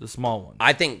the small ones.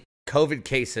 I think COVID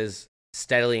cases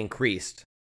steadily increased,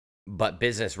 but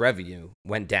business revenue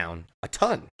went down a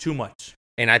ton. Too much.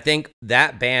 And I think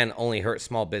that ban only hurt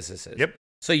small businesses. Yep.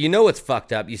 So you know it's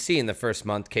fucked up. You see in the first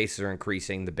month, cases are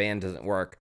increasing. The ban doesn't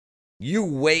work. You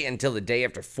wait until the day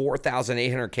after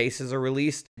 4,800 cases are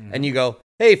released, and you go,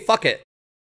 hey, fuck it.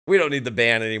 We don't need the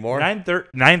ban anymore.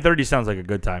 9:30 sounds like a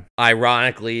good time.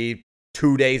 Ironically,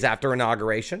 2 days after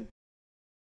inauguration.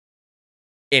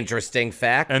 Interesting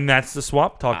fact. And that's the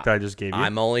swap talk that I just gave you.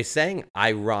 I'm only saying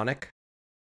ironic.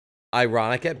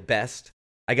 Ironic at best.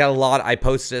 I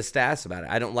posted a status about it.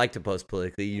 I don't like to post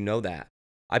politically. You know that.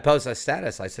 I posted a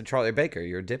status. I said, Charlie Baker,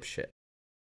 you're a dipshit.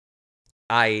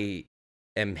 I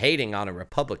am hating on a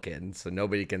Republican, so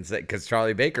nobody can say, because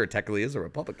Charlie Baker technically is a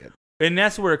Republican. And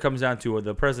that's where it comes down to.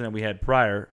 The president we had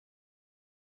prior,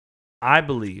 I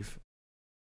believe,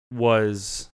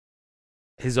 was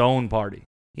his own party.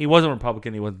 He wasn't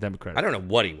Republican. He wasn't Democratic. I don't know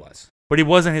what he was. But he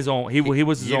wasn't his own. He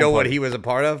was his own. You know party. what he was a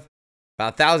part of?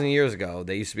 About 1,000 years ago,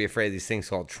 they used to be afraid of these things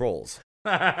called trolls.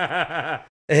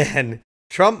 And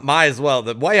Trump might as well.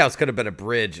 The White House could have been a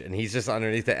bridge, and he's just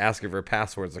underneath it asking for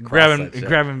passwords across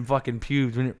grabbing fucking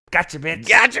pubes. Gotcha, bitch.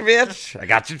 Gotcha, bitch. I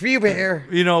got your pube hair.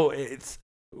 It's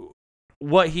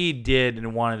what he did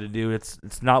and wanted to do.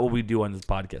 It's not what we do on this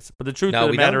podcast. But the truth of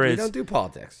the matter is, we don't do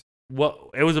politics. Well,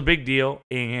 it was a big deal,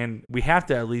 and we have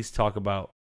to at least talk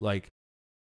about them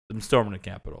storming the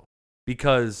Capitol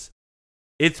because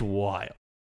it's wild.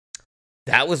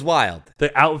 That was wild.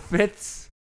 The outfits,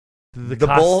 the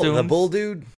costumes, the bull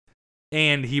dude,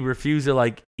 and he refused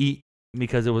to eat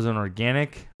because it wasn't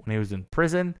organic when he was in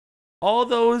prison. All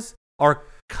those are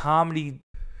comedy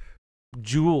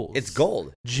jewels. It's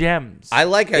gold, gems. I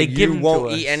like how you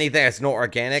won't eat anything that's not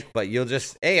organic, but you'll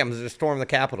just, hey, I'm going to storm the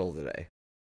Capitol today.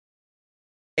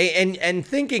 And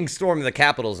thinking storming the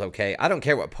Capitol is okay. I don't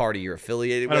care what party you're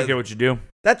affiliated with. I don't care what you do.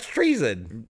 That's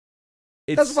treason.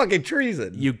 That's fucking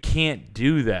treason. You can't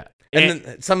do that. And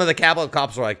then some of the Capitol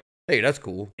cops are like, hey, that's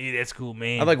cool. Hey, that's cool,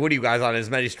 man. I'm like, what are you guys on as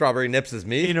many strawberry nips as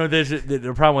me?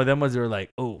 The problem with them was they were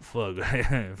like, oh, fuck.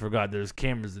 I forgot there's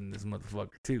cameras in this motherfucker,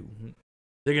 too.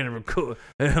 They're gonna record.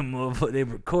 They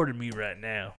recorded me right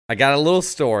now. I got a little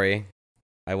story.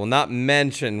 I will not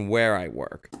mention where I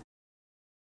work.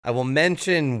 I will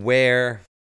mention where.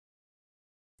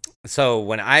 So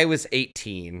when I was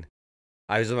 18,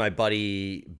 I was with my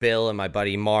buddy Bill and my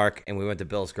buddy Mark, and we went to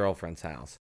Bill's girlfriend's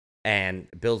house. And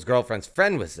Bill's girlfriend's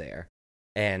friend was there.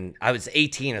 And I was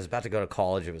 18. I was about to go to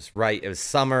college. It was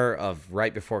summer of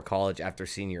right before college, after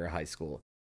senior year of high school.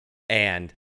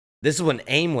 And this is when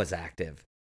AIM was active.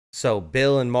 So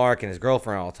Bill and Mark and his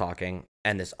girlfriend are all talking,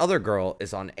 and this other girl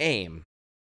is on AIM.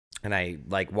 And I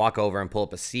walk over and pull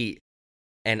up a seat,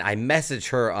 and I message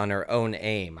her on her own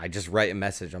AIM. I just write a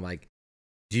message. I'm like,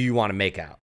 "Do you want to make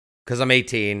out?" Because I'm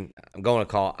 18. I'm going to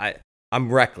call.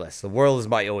 I'm reckless. The world is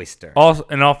my oyster. Also,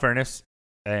 in all fairness,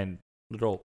 and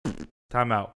little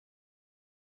timeout.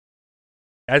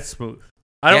 That's smooth.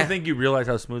 I don't think you realize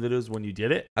how smooth it is when you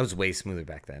did it. I was way smoother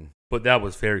back then. But that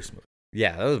was very smooth.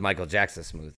 Yeah, that was Michael Jackson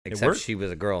smooth. Except she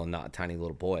was a girl and not a tiny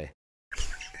little boy.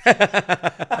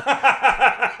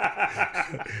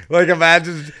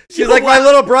 Imagine she's like, my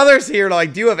little brother's here. And I'm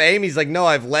like, do you have AIM? He's like, no,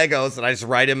 I have Legos. And I just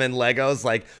write him in Legos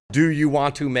like, do you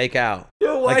want to make out?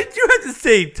 Yo, why did you have to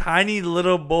say tiny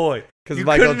little boy? Because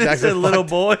Michael Jackson said little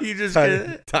boy. You just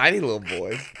tiny little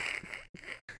boys.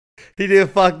 He didn't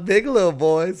fuck big little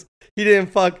boys. He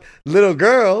didn't fuck little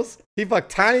girls. He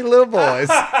fucked tiny little boys.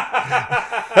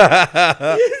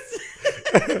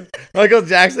 Michael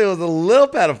Jackson was a little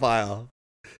pedophile.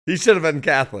 He should have been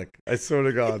Catholic. I swear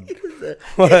to God. He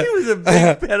was a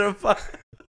big pedophile.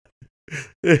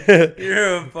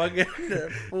 You're a fucking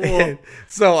fool.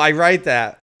 So I write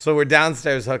that. So we're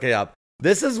downstairs hooking up.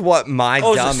 This is what my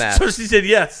dumbass. So she said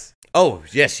yes. Oh,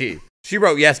 yes, she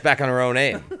wrote yes back on her own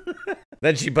AIM.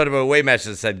 Then she put up a away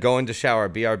message that said, "Go into shower,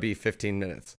 BRB, 15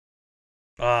 minutes."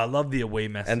 I love the away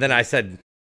message. And then I said,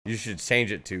 you should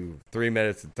change it to 3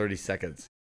 minutes and 30 seconds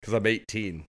because I'm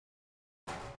 18.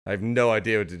 I have no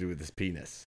idea what to do with this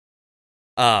penis.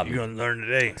 You're going to learn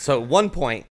today. So at one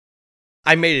point,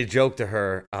 I made a joke to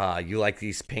her, you like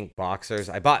these pink boxers?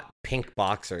 I bought pink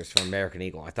boxers from American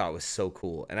Eagle. I thought it was so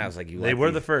cool. And I was like, They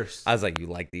were the first. I was like, you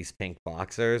like these pink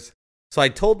boxers? So I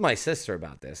told my sister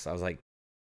about this. I was like,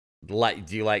 do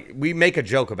you like, we make a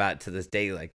joke about it to this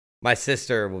day. Like, my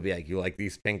sister will be like, you like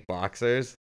these pink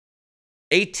boxers?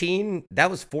 18, that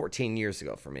was 14 years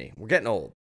ago for me. We're getting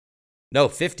old. No,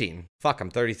 15. Fuck, I'm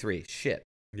 33. Shit.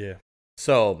 Yeah.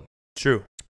 So. True.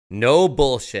 No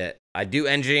bullshit. I do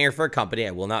engineer for a company.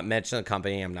 I will not mention the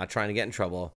company. I'm not trying to get in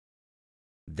trouble.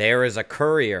 There is a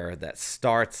courier that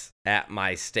starts at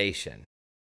my station.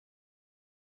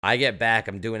 I get back.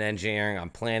 I'm doing engineering. I'm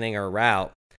planning a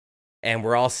route. And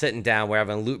we're all sitting down. We're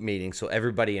having a loop meeting. So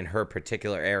everybody in her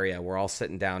particular area, we're all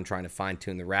sitting down trying to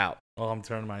fine-tune the route. Oh, I'm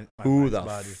turning my Who the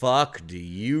body. fuck do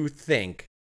you think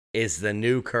is the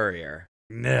new courier?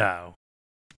 No.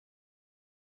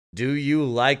 Do you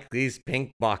like these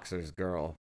pink boxers,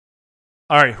 girl?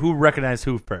 All right, who recognized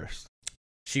who first?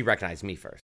 She recognized me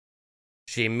first.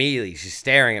 She's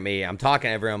staring at me. I'm talking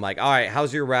to everyone. I'm like, all right,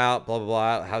 how's your route? Blah, blah,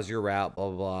 blah. How's your route? Blah,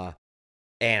 blah, blah.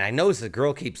 And I notice the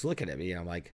girl keeps looking at me. And I'm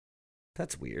like,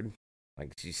 that's weird.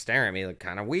 Like, she's staring at me like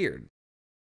kind of weird.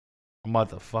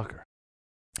 Motherfucker.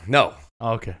 No.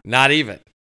 Okay. Not even.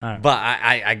 All right. But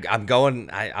I'm going,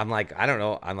 I'm like, I don't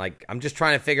know. I'm like, I'm just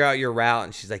trying to figure out your route.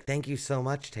 And she's like, thank you so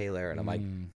much, Taylor. And I'm like,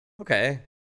 okay.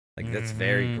 Like, that's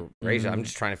very gracious. I'm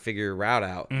just trying to figure your route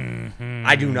out.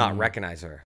 I do not recognize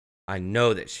her. I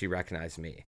know that she recognized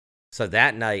me. So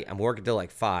that night, I'm working till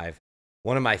like 5.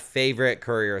 One of my favorite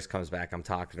couriers comes back. I'm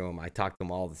talking to him. I talk to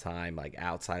him all the time, like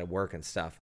outside of work and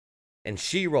stuff. And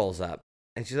she rolls up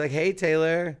and she's like, hey,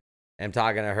 Taylor. And I'm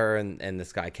talking to her and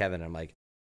this guy, Kevin. I'm like,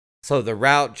 so the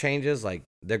route changes, like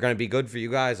they're going to be good for you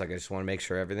guys. Like, I just want to make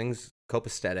sure everything's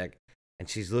copacetic. And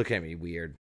she's looking at me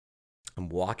weird. I'm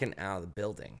walking out of the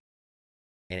building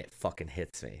and it fucking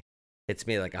hits me. Hits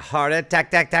me like a heart attack,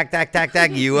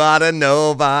 tack. You ought to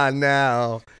know by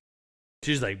now.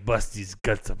 She's like, bust these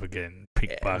guts up again.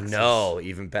 Pink boxes. No,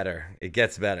 even better. It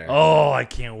gets better. Oh, I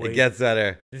can't wait. It gets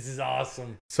better. This is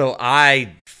awesome. So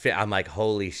I'm like,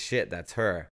 holy shit, that's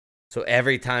her. So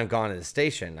every time going to the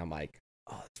station, I'm like,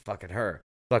 oh, it's fucking her.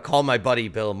 So I call my buddy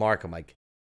Bill and Mark. I'm like,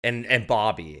 and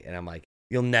Bobby. And I'm like,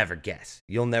 you'll never guess.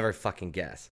 You'll never fucking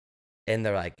guess. And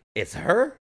they're like, it's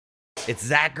her? It's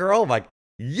that girl? I'm like,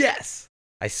 yes.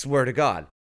 I swear to God.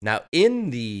 Now,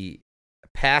 in the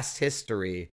past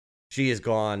history, she's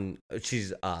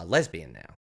lesbian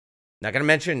now. Not going to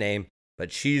mention her name,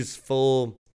 but she's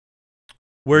full.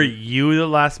 Were you the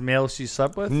last male she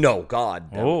slept with? No,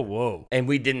 God. No. Oh, whoa. And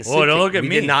we didn't sleep. Oh, don't look at me.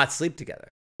 We did not sleep together.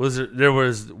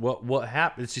 What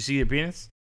happened? Did she see your penis?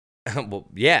 Well,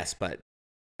 yes, but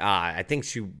I think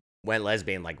she went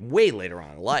lesbian like way later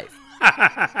on in life.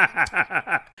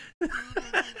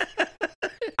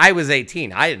 I was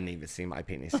 18. I didn't even see my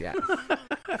penis yet.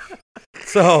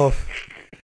 So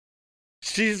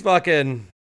she's fucking.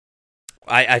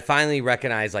 I finally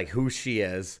recognize like who she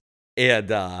is,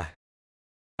 and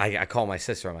I call my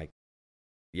sister. I'm like,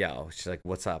 yo. She's like,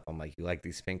 what's up? I'm like, you like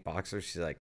these pink boxers? She's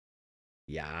like,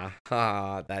 yeah.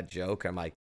 That joke. I'm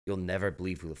like, you'll never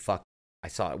believe who the fuck I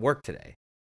saw at work today.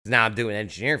 Now I'm doing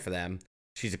engineering for them.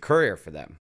 She's a courier for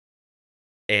them.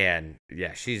 And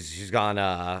yeah, she's gone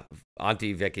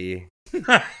Auntie Vicky.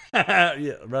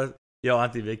 Yeah, yo,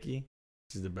 Auntie Vicky,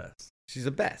 she's the best. She's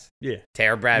the best. Yeah.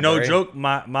 Tara Bradbury. No joke,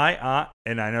 my aunt,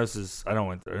 and I know this is, I don't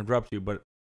want to interrupt you, but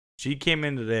she came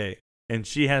in today and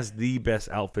she has the best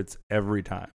outfits every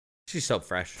time. She's so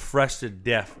fresh. Fresh to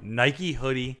death. Nike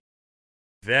hoodie,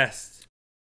 vest,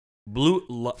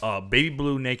 blue, baby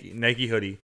blue Nike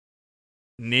hoodie,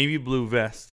 navy blue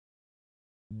vest,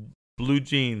 blue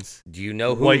jeans. Do you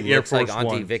know who white looks Air like Force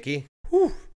Auntie Ones. Vicky?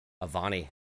 Whew. Avani.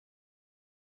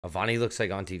 Avani looks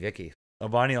like Auntie Vicky.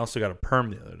 Avani also got a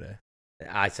perm the other day.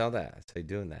 I saw that. I saw you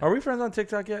doing that. Are we friends on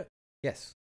TikTok yet?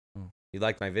 Yes. Oh. You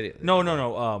liked my video? No.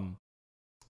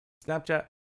 Snapchat?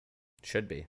 Should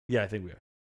be. Yeah, I think we are.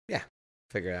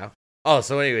 Figure it out. Oh,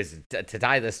 so anyways, to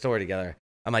tie this story together,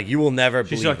 I'm like, you will never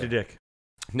She believe sucked it. your dick.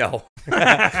 No.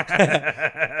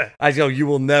 I go, you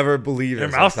will never believe it. Your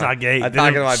mouth's not gay. I'm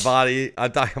talking to my body.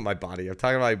 I'm talking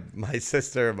to my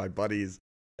sister and my buddies.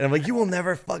 And I'm like, you will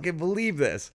never fucking believe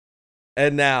this.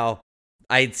 And now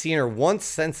I had seen her once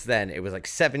since then. It was like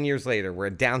 7 years later. We're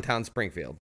in downtown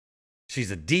Springfield.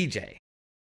 She's a DJ.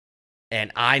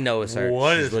 And I notice her.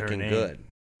 What She's is her looking name? good.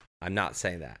 I'm not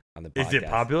saying that on the podcast. Is it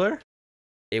popular?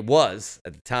 It was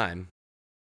at the time.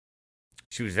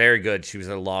 She was very good. She was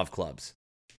at a law of clubs.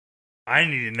 I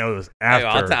need to know this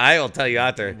after. I will tell you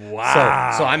after.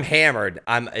 Wow. So I'm hammered.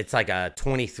 It's like a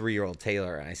 23-year-old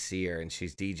Taylor, and I see her, and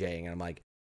she's DJing, and I'm like,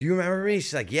 "Do you remember me?"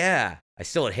 She's like, "Yeah." I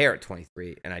still had hair at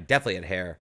 23, and I definitely had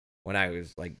hair when I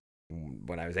was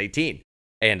 18.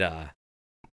 And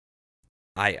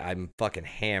I'm fucking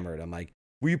hammered. I'm like,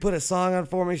 "Will you put a song on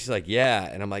for me?" She's like, "Yeah."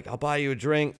 And I'm like, "I'll buy you a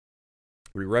drink."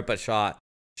 We rip a shot.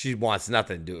 She wants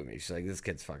nothing to do with me. She's like, "This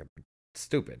kid's fucking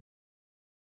stupid."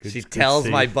 She tells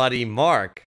my buddy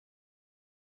Mark,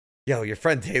 yo, your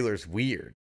friend Taylor's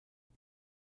weird.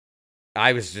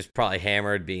 I was just probably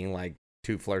hammered, being like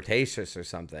too flirtatious or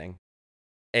something.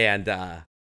 And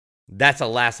that's the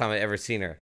last time I ever seen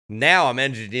her. Now I'm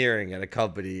engineering at a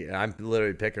company, and I'm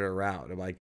literally picking her around. I'm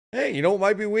like, hey, you know what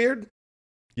might be weird?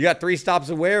 You got 3 stops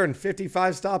in Ware and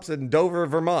 55 stops in Dover,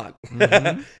 Vermont.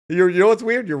 Mm-hmm. You know what's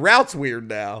weird? Your route's weird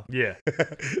now. Yeah.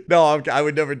 No, I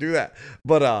would never do that.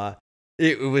 But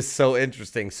it was so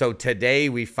interesting. So today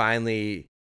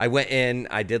I went in,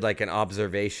 I did like an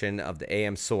observation of the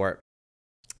AM sort,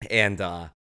 and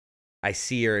I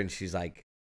see her, and she's like,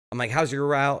 I'm like, how's your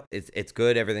route? It's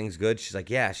good, everything's good. She's like,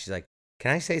 yeah. She's like,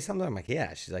 can I say something? I'm like,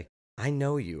 yeah. She's like, I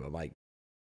know you. I'm like,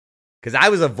 because I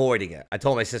was avoiding it. I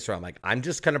told my sister, I'm like, I'm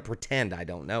just going to pretend I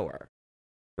don't know her,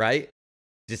 right?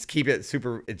 Just keep it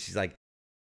super. And she's like,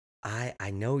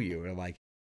 I know you. And I'm like,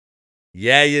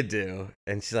 yeah, you do.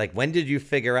 And she's like, when did you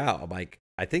figure out? I'm like,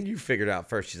 I think you figured it out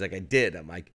first. She's like, I did. I'm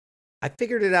like, I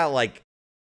figured it out like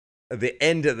at the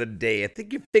end of the day. I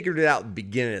think you figured it out at the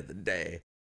beginning of the day.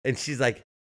 And she's like,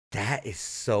 that is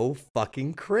so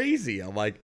fucking crazy. I'm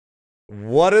like,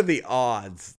 what are the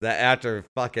odds that after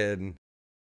fucking,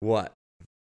 what?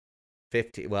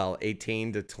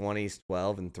 18 to 20,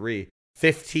 12 and 3,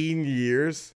 15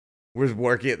 years was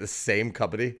working at the same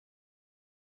company.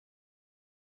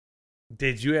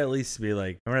 Did you at least be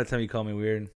like, remember that time you called me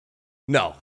weird?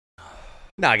 No,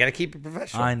 I gotta keep it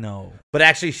professional. I know. But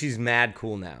actually, she's mad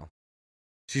cool now.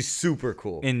 She's super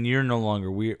cool. And you're no longer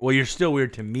weird. Well, you're still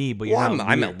weird to me, but you're not weird.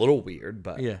 I'm a little weird,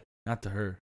 but yeah, not to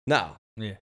her. No.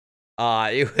 Yeah.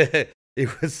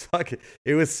 It was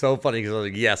so funny because I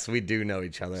was like, yes, we do know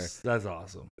each other. That's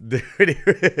awesome. Dude.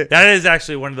 That is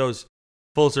actually one of those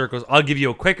full circles. I'll give you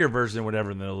a quicker version,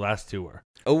 whatever, than the last two were.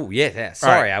 Oh, yeah.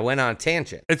 Sorry, right. I went on a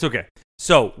tangent. It's okay.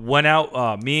 So, went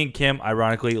out, me and Kim,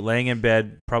 ironically, laying in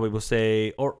bed, probably will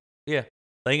say,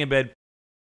 laying in bed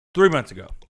 3 months ago.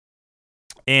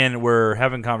 And we're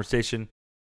having a conversation,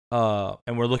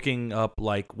 and we're looking up,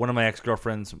 like, one of my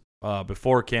ex-girlfriends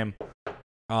before Kim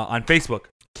on Facebook.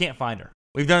 Can't find her.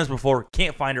 We've done this before.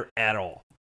 Can't find her at all.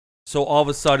 So, all of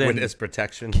a sudden... Witness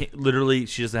protection. Literally,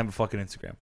 she doesn't have a fucking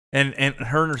Instagram. And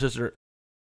her and her sister...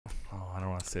 Oh, I don't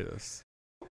want to say this.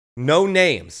 No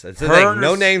names. That's the thing.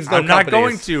 No names, no I'm companies. not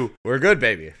going to. We're good,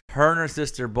 baby. Her and her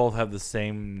sister both have the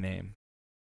same name.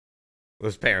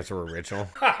 Those parents were original.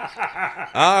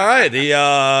 All right.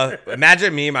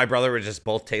 Imagine me and my brother were just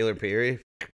both Taylor Perry.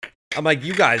 I'm like,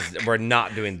 you guys were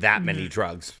not doing that many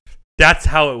drugs. That's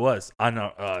how it was. I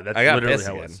know. That's I got literally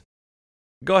how it again. was.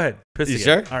 Go ahead. Piss You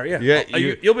again. sure? All right, yeah. Yeah,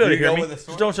 You'll be able to you hear go me. with the Just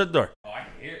story? don't shut the door. Oh, I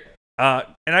can hear it.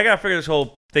 And I got to figure this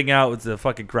whole thing out with the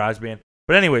fucking garage band.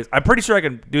 But anyways, I'm pretty sure I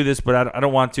can do this, but I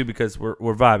don't want to because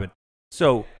we're vibing.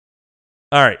 So,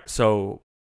 all right. So,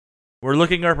 we're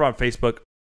looking her up on Facebook.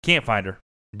 Can't find her.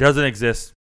 Doesn't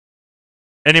exist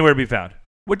anywhere to be found,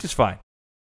 which is fine.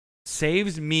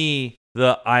 Saves me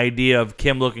the idea of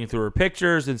Kim looking through her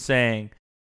pictures and saying,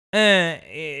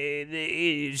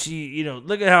 she,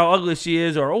 look at how ugly she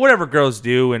is, or whatever girls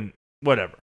do, and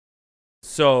whatever.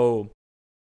 So,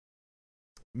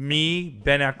 me,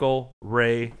 Ben Eckel,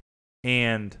 Ray,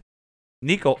 and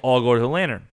Nico all go to the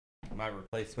Lantern. My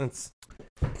replacements.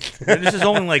 And this is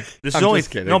only like I'm just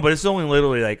kidding. No, but this is only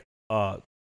literally like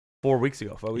 4 weeks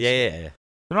ago. 5 weeks ago. Yeah.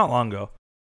 So not long ago.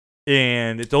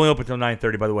 And it's only open until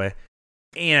 9:30, by the way.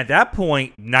 And at that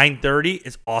point, 9:30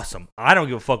 is awesome. I don't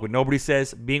give a fuck what nobody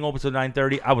says. Being open till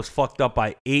 9:30, I was fucked up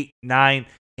by 8, 9,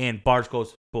 and bars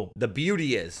closed. Boom. The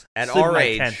beauty is, at Sleeping our by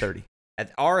age, 10:30.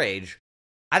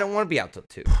 I don't want to be out till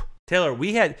 2. Taylor,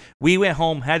 we went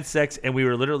home, had sex, and we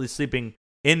were literally sleeping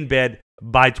in bed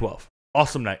by 12.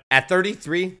 Awesome night. At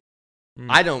 33,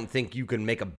 I don't think you can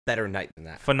make a better night than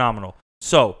that. Phenomenal.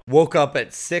 So, Woke up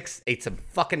at 6, ate some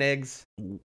fucking eggs.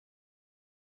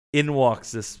 in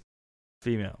walks this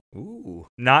female. Ooh.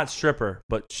 Not stripper,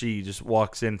 but she just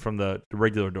walks in from the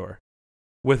regular door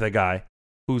with a guy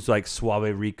who's like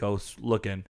Suave Rico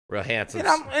looking. Real handsome. And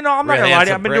I'm not Real gonna lie to you.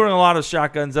 handsome I've been prick. doing a lot of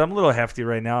shotguns. I'm a little hefty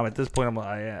right now. At this point, I'm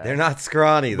like, yeah. They're not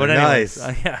scrawny. They're But anyways,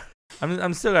 nice. yeah,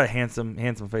 I'm still got a handsome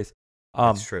face.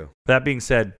 That's true. That being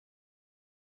said,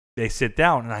 they sit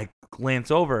down and I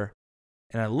glance over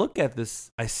and I look at this.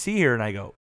 I see her and I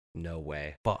go, No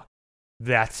way. fuck.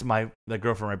 That's the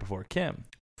girlfriend right before Kim,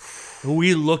 who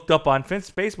we looked up on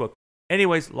Facebook.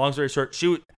 Anyways, long story short,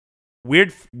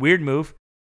 weird move,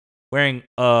 wearing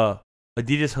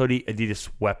Adidas hoodie, Adidas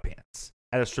sweatpants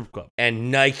at a strip club.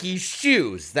 And Nike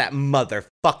shoes, that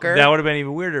motherfucker. That would have been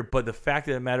even weirder. But the fact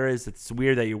of the matter is, it's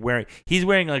weird that he's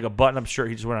wearing like a button-up shirt.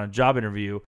 He just went on a job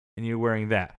interview, and you're wearing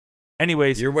that.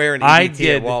 Anyways, You're wearing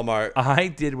EBT at Walmart. I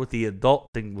did what the adult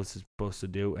thing was supposed to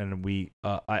do, and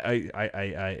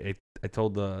I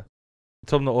told him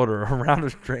to order a round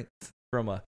of drinks from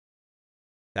a.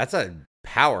 That's a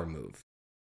power move.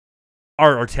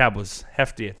 Our tab was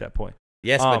hefty at that point.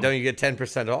 Yes, but don't you get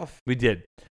 10% off? We did.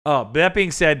 But that being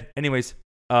said, anyways,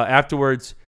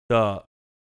 afterwards the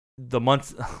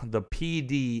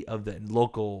PD of the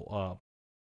local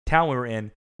town we were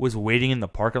in was waiting in the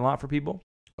parking lot for people.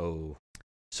 Oh.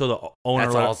 So the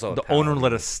owner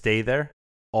let us stay there,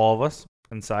 all of us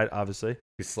inside, obviously.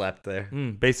 You slept there.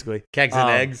 Basically. Kegs and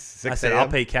eggs. 6 I said, a.m. I'll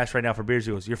pay cash right now for beers.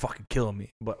 He goes, you're fucking killing me.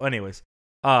 But anyways,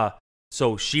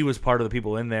 so she was part of the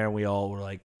people in there, and we all were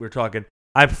like, we were talking.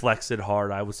 I flexed it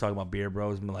hard. I was talking about Beer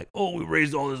Bros and like, oh, we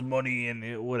raised all this money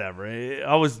and whatever.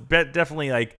 I was definitely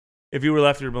like, if you were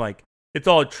left, you'd be like, it's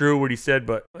all true what he said,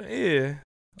 but yeah.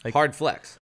 Like, hard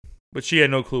flex. But she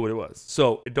had no clue what it was.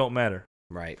 So it don't matter.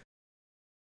 Right.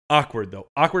 Awkward, though.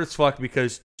 Awkward as fuck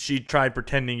because she tried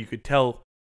pretending you could tell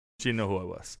she didn't know who I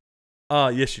was.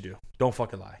 Yes, you do. Don't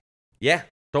fucking lie. Yeah.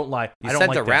 Don't lie. You I don't sent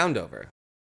like the that. round over.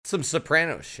 Some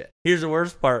Sopranos shit. Here's the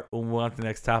worst part when we on to the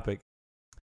next topic.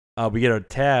 We get our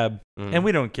tab, and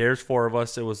we don't care. It's 4 of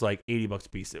us. It was like $80 a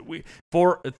piece.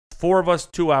 Four of us,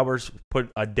 2 hours, put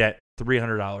a debt,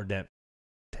 $300 debt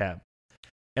tab.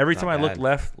 Every time I look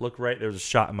left, look right, there was a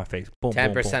shot in my face. Boom,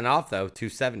 10% boom, boom. off, though,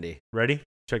 $270. Ready?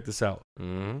 Check this out.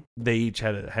 Mm-hmm. They each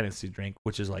had a Hennessy drink,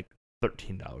 which is like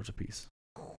 $13 a piece.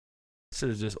 Should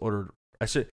have just ordered. I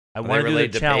want to do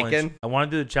the challenge. Bacon? I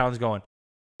want to do the challenge going.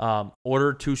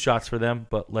 Order 2 shots for them,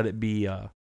 but let it be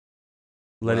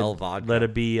vodka. Let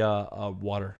it be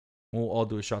water. We'll all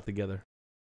do a shot together.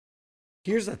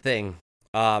 Here's the thing,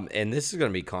 and this is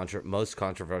going to be most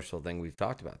controversial thing we've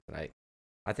talked about tonight.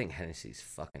 I think Hennessy's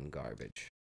fucking garbage.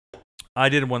 I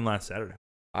did one last Saturday.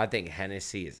 I think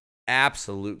Hennessy is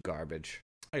absolute garbage.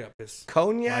 I got this.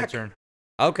 Cognac? My turn.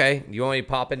 Okay, you want me to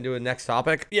pop into a next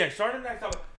topic? Yeah, start the next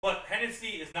topic. But Hennessy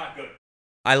is not good.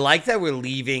 I like that we're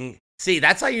leaving. See,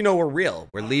 that's how you know we're real.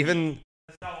 We're leaving.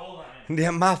 That's not hold on. Yeah,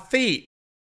 my feet.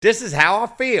 This is how I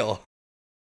feel.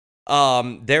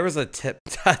 There was a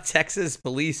Texas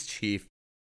police chief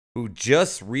who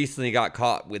just recently got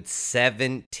caught with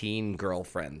 17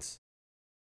 girlfriends.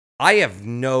 I have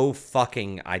no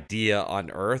fucking idea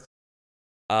on earth.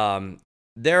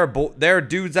 There are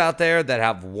dudes out there that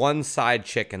have one side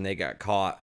chick and they got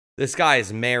caught. This guy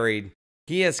is married.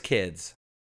 He has kids.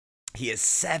 He has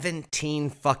 17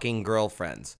 fucking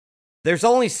girlfriends. There's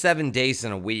only 7 days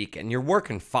in a week, and you're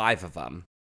working 5 of them.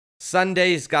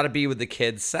 Sunday's got to be with the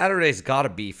kids. Saturday's got to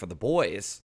be for the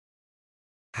boys.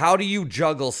 How do you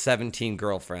juggle 17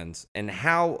 girlfriends? And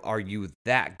how are you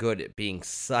that good at being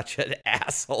such an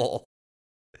asshole?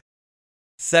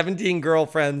 17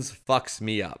 girlfriends fucks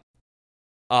me up.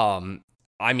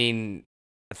 I mean,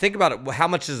 think about it. How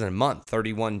much is in a month?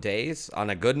 31 days on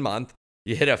a good month.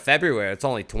 You hit a February, it's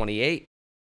only 28.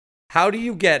 How do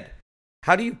you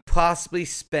possibly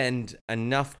spend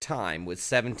enough time with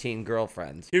 17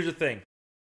 girlfriends? Here's the thing.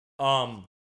 I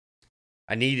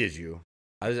needed you.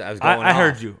 I was going I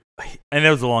heard you. And it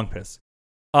was a long piss.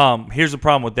 Here's the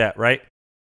problem with that, right?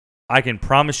 I can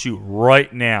promise you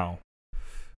right now,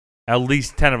 at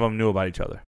least 10 of them knew about each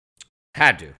other.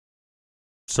 Had to.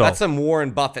 So that's some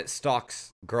Warren Buffett stalks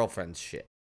girlfriends shit.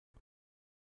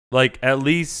 Like, at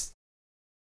least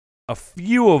a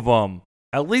few of them,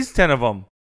 at least 10 of them,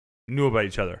 knew about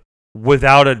each other.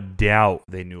 Without a doubt,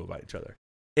 they knew about each other.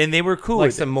 And they were cool like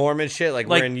with some it. Mormon shit, like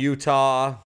we're in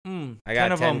Utah. I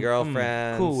got 10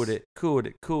 girlfriends. Cool with it.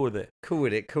 Cool with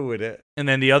it. And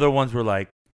then the other ones were like,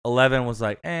 11 was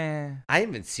like, eh. I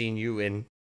haven't seen you in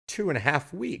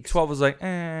 2.5 weeks. 12 was like,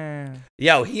 eh.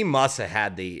 Yo, he must have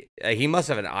had he must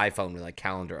have an iPhone with like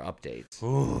calendar updates.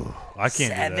 Ooh, I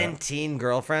can't 17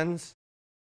 girlfriends?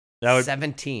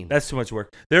 17. That's too much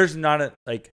work. It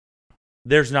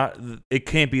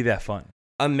can't be that fun.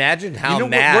 Imagine how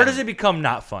mad. Where does it become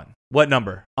not fun? What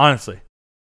number? Honestly.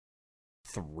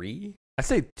 3? I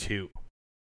say 2.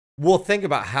 Well, think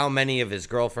about how many of his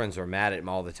girlfriends are mad at him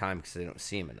all the time because they don't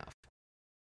see him enough.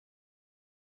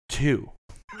 2.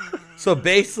 So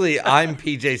basically, I'm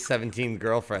PJ's 17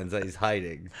 girlfriends that he's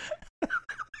hiding.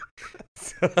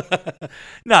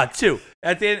 No, 2.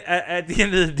 At the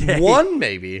end of the day. 1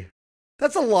 maybe.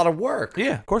 That's a lot of work.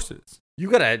 Yeah, of course it is.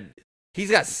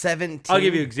 He's got 17. I'll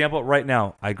give you an example. Right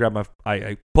now, I grab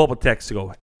I pull up a text to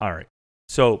go, all right.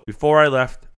 So before I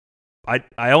left, I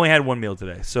only had 1 meal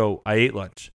today. So I ate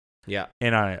lunch. Yeah.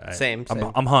 And Same.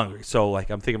 I'm hungry. So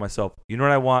like I'm thinking to myself, you know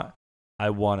what I want?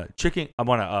 I want a chicken. I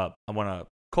want a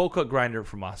cold cut grinder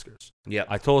from Oscars. Yeah.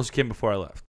 I told this kid before I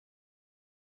left.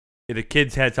 The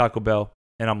kids had Taco Bell,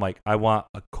 and I'm like, I want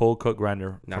a cold cut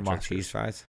grinder from Oscars. Cheese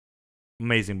fries.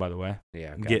 Amazing, by the way.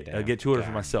 Yeah. I'll get 2 orders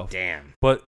for myself. Damn.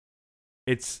 But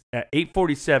it's at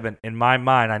 8:47 in my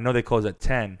mind. I know they close at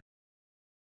 10.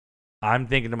 I'm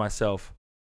thinking to myself,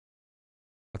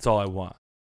 that's all I want.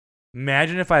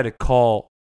 Imagine if I had to call,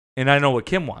 and I know what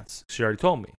Kim wants. She already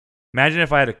told me. Imagine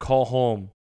if I had to call home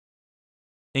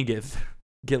and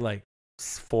get like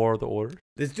 4 of the orders.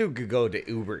 This dude could go to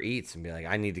Uber Eats and be like,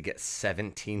 I need to get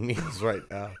 17 meals right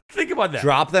now. Think about that.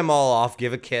 Drop them all off,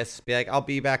 give a kiss, be like, I'll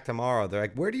be back tomorrow. They're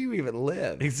like, where do you even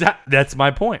live? Exactly. That's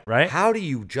my point, right? How do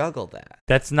you juggle that?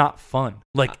 That's not fun.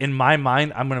 Like, in my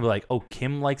mind, I'm going to be like, oh,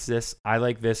 Kim likes this. I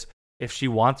like this. If she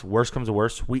wants, worst comes to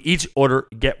worst, we each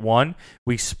get 1.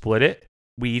 We split it.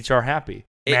 We each are happy.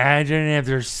 Imagine if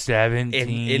there's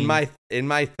 17. In my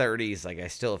 30s, like I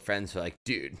still have friends who are like,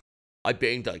 dude, I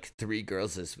banged like 3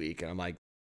 girls this week, and I'm like,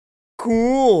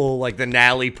 cool. Like the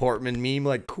Natalie Portman meme,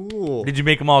 like cool. Did you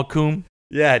make them all coom?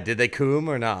 Yeah, did they coom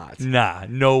or not? Nah,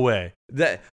 no way.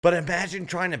 But imagine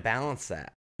trying to balance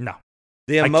that. No,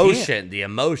 the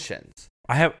emotions.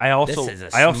 I also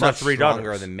have 3 daughters.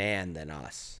 Stronger than man than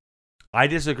us. I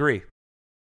disagree.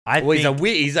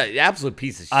 He's an absolute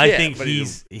piece of shit. I think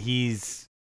he's.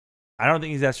 I don't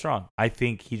think he's that strong. I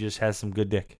think he just has some good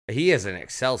dick. He has an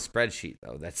Excel spreadsheet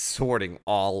though that's sorting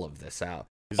all of this out.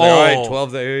 He's like, all right,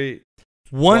 12 to 8.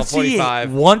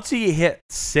 Once he hit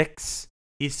 6,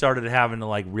 he started having to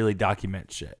like really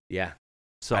document shit. Yeah.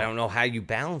 So I don't know how you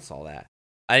balance all that.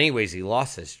 Anyways, he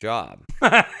lost his job,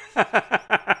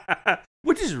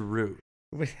 which is rude.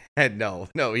 No,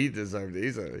 he deserved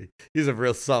it. He's a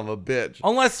real son of a bitch.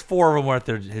 Unless 4 of them were at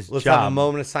his Let's job. have a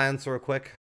moment of silence real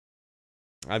quick.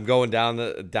 I'm going down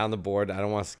the board. I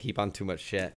don't want us to keep on too much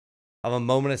shit. I have a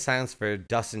moment of silence for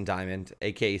Dustin Diamond,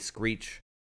 a.k.a. Screech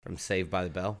from Saved by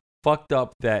the Bell. Fucked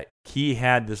up that he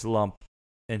had this lump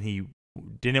and he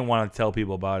didn't want to tell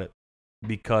people about it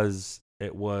because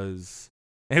it was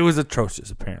atrocious,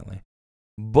 apparently.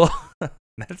 But I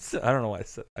don't know why I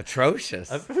said atrocious.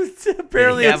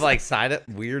 Apparently, did he have like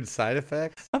weird side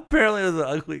effects. Apparently, it was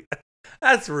ugly.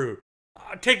 That's rude.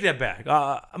 Take that back.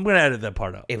 I'm gonna edit that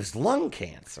part out. It was lung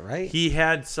cancer, right? He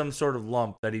had some sort of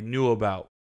lump that he knew about,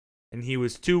 and he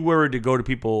was too worried to go to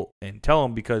people and tell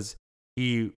them because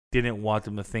he didn't want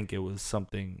them to think it was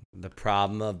something. The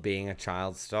problem of being a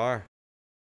child star.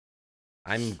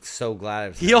 I'm so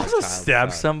glad. He also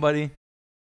stabbed somebody.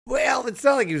 Well, it's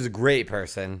not like he was a great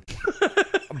person,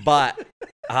 but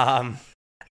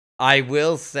I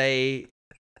will say,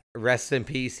 rest in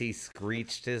peace. He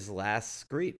screeched his last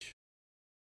screech.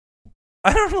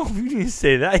 I don't know if you need to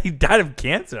say that. He died of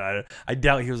cancer. I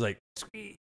doubt he was like,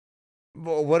 screech.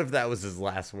 Well, what if that was his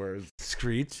last words?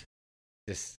 Screech?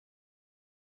 Just,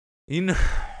 you know.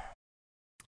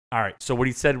 All right. So what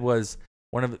he said was,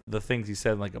 one of the things he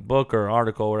said in like a book or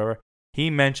article or whatever, he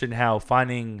mentioned how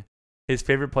finding his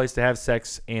favorite place to have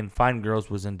sex and find girls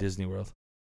was in Disney World.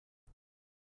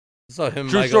 So him and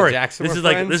True Michael story. Jackson This were is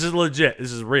friends? like, this is legit.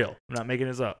 This is real. I'm not making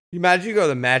this up. You imagine you go to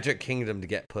the Magic Kingdom to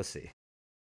get pussy.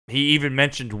 He even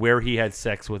mentioned where he had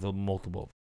sex with a multiple.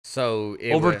 So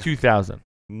Over 2,000.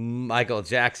 Michael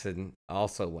Jackson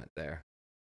also went there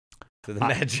to the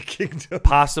Magic Kingdom.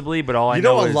 Possibly, but all I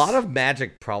know is... a lot of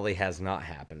magic probably has not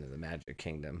happened in the Magic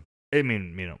Kingdom. I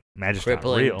mean, magic's not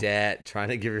Crippling real. debt, trying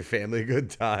to give your family a good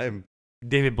time.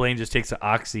 David Blaine just takes an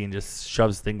oxy and just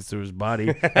shoves things through his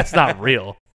body. That's not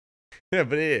real. Yeah,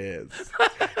 but it is.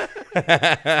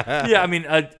 Yeah, I mean,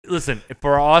 listen,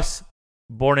 for us,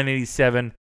 born in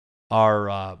 87,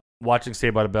 our watching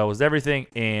Saved by the Bell was everything,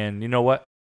 and you know what?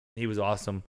 He was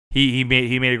awesome. He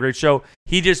made a great show.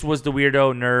 He just was the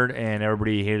weirdo nerd, and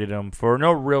everybody hated him for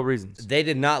no real reasons. They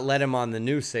did not let him on the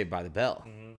new Saved by the Bell.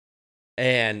 Mm-hmm.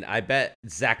 And I bet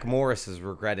Zach Morris is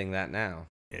regretting that now.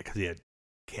 Yeah, because he had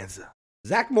cancer.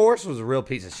 Zach Morris was a real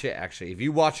piece of shit, actually. If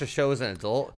you watch the show as an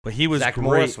adult, But he was Zach great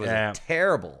Morris was at, a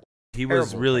terrible. He was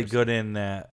terrible really person. good in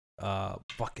that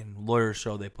fucking lawyer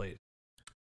show they played.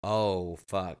 Oh,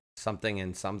 fuck. Something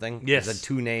and something? Yes. It's a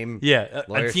two-name Yeah, on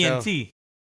lawyer TNT.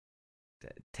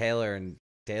 Taylor and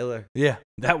Taylor. Yeah,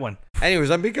 that one.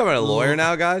 Anyways, I'm becoming a lawyer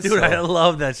now, guys. Dude, so I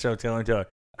love that show, Taylor and Taylor.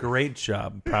 Great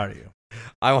job. I'm proud of you.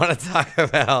 I want to talk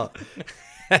about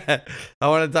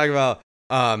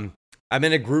I'm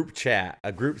in a group chat,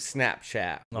 a group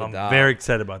Snapchat. I'm With, very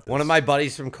excited about this. one of my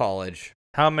buddies from college.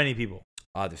 How many people?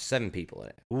 There's 7 people in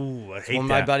it. Ooh, I It's hate one of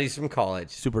that. my buddies from college,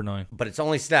 Super annoying. but it's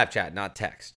only Snapchat, not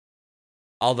text.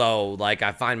 Although, like,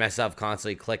 I find myself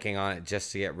constantly clicking on it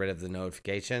just to get rid of the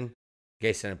notification in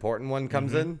case an important one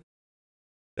comes in.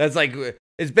 That's like,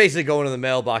 it's basically going to the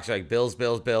mailbox, like, bills.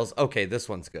 Okay, this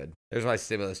one's good. There's my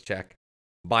stimulus check.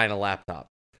 Buying a laptop.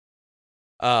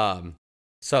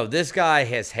 So this guy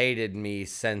has hated me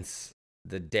since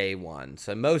the day one.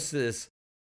 So most of this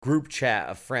group chat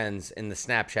of friends in the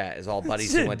Snapchat is all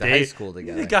buddies who went to high school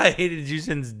together. The guy hated you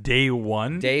since day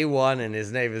one? Day one, and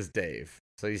his name is Dave.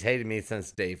 So he's hated me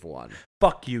since day one.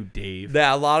 Fuck you, Dave.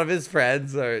 Now, a lot of his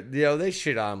friends are, they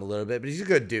shit on him a little bit, but he's a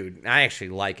good dude. I actually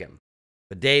like him.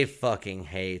 But Dave fucking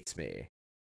hates me.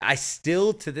 I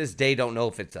still, to this day, don't know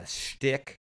if it's a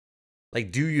shtick.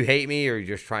 Like, do you hate me or are you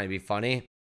just trying to be funny?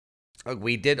 Like,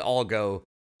 we did all go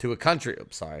to a country.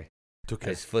 I'm sorry. It's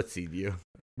okay. I just footsied you.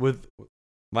 With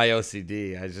My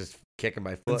OCD. I was just kicking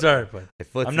my foot. It's all right, bud. I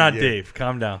footsied I'm not you. Dave.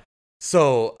 Calm down.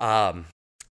 So,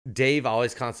 Dave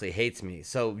always constantly hates me.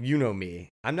 So, you know me.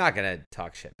 I'm not going to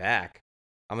talk shit back.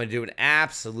 I'm going to do an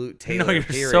absolute Taylor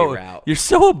Perry route. You're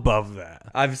so above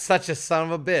that. I'm such a son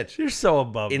of a bitch. You're so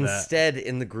above that. Instead,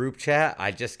 in the group chat,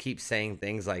 I just keep saying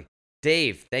things like,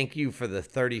 Dave, thank you for the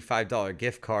 $35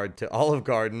 gift card to Olive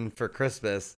Garden for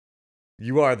Christmas.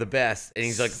 You are the best. And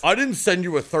he's like, I didn't send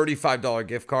you a $35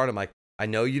 gift card. I'm like, I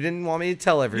know you didn't want me to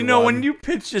tell everyone. You know, when you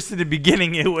pitched this in the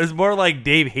beginning, it was more like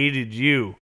Dave hated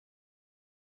you.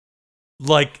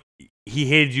 Like, he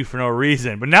hated you for no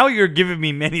reason. But now you're giving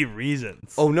me many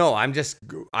reasons. Oh, no,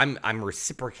 I'm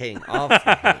reciprocating off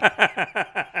the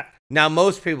hate. Now,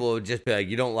 most people would just be like,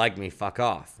 you don't like me, fuck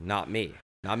off. Not me.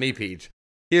 Not me, Peach.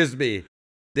 Here's me.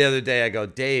 The other day, I go,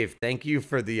 Dave, thank you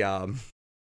for the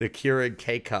Keurig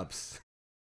K-Cups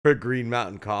for Green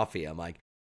Mountain Coffee. I'm like,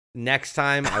 next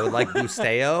time I would like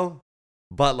Bustelo,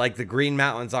 but like the Green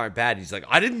Mountains aren't bad. He's like,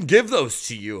 I didn't give those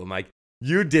to you. I'm like,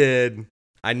 you did.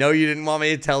 I know you didn't want me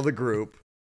to tell the group.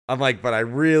 I'm like, but I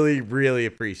really, really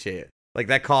appreciate it. Like,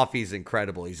 that coffee's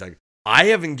incredible. He's like, I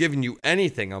haven't given you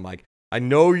anything. I'm like, I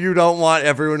know you don't want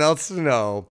everyone else to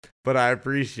know, but I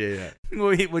appreciate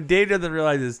it. What Dave doesn't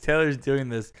realize is Taylor's doing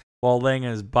this while laying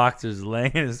in his boxers,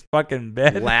 laying in his fucking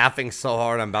bed. Laughing so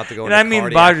hard, I'm about to go and into I mean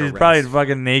cardiac boxers, arrest. probably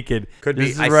fucking naked. Could be.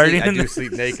 Just I writing do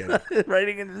sleep naked.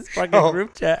 Writing in this fucking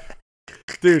group chat.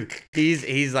 Dude,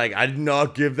 he's like, I did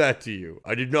not give that to you.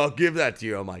 I did not give that to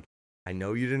you. I'm like, I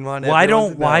know you didn't want everyone to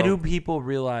know. Why do people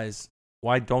realize,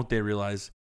 why don't they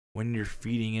realize when you're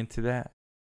feeding into that,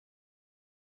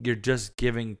 you're just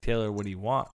giving Taylor what he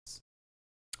wants?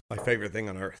 My favorite thing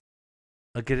on earth.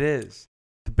 Like, it is.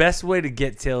 The best way to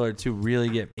get Taylor to really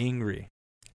get angry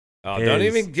Oh,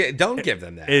 don't give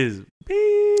them that. is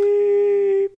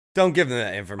beep. Don't give them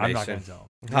that information. I'm not gonna tell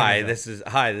them. Hi, this is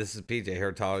PJ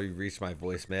Hurtado. You reached my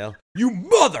voicemail. You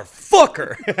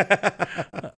motherfucker.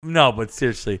 No, but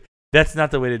seriously, that's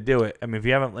not the way to do it. I mean,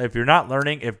 if you're not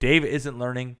learning, if Dave isn't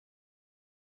learning,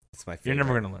 it's my favorite. You're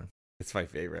never gonna learn. It's my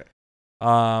favorite. But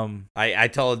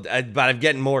I'm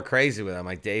getting more crazy with it. I'm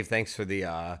like, Dave, thanks for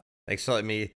letting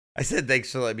me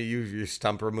use your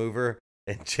stump remover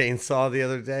and chainsaw the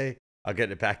other day. I'll get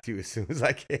it back to you as soon as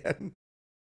I can.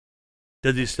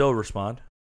 Does he still respond?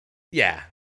 Yeah.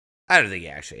 I don't think he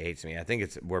actually hates me. I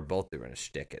think we're both doing a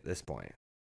shtick at this point.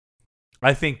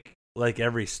 I think, like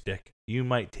every stick, you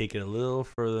might take it a little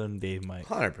further than Dave might.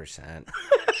 100%.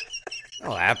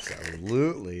 Oh,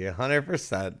 absolutely.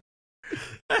 100%.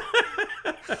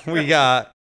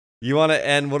 You want to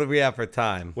end? What do we have for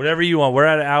time? Whatever you want. We're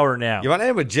at an hour now. You want to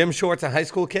end with gym shorts and high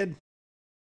school kid?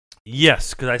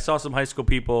 Yes, because I saw some high school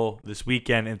people this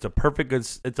weekend. And it's a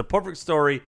perfect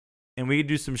story. And we can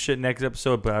do some shit next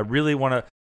episode, but I really want to,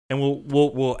 and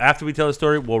we'll after we tell the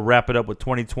story, we'll wrap it up with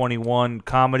 2021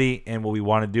 comedy and what we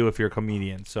want to do if you're a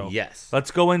comedian. So yes,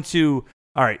 let's go into.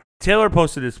 All right, Taylor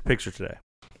posted this picture today.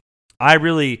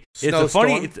 It's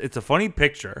a funny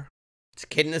picture. It's a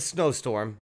kid in a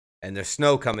snowstorm, and there's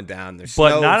snow coming down.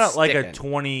 But not like a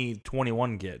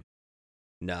 2021 kid.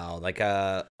 No, like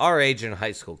our age in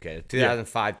high school kid,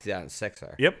 2005, 2006.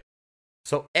 Yep.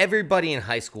 So everybody in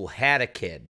high school had a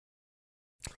kid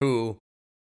who,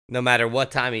 no matter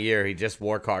what time of year, he just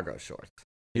wore cargo shorts.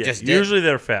 Usually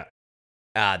they're fat.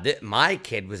 My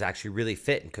kid was actually really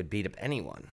fit and could beat up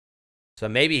anyone. So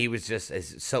maybe he was just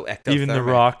so ectothermic. Even The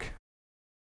Rock.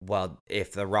 Well,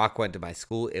 if The Rock went to my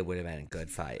school, it would have been a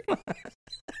good fight.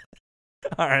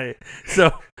 All right.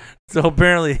 So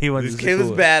apparently he went to school. This kid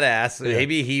was badass. Yeah.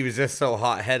 Maybe he was just so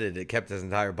hot-headed it kept his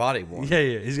entire body warm.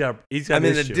 Yeah. He's got I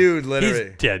mean, the dude literally.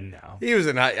 He's dead now. He was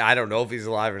I don't know if he's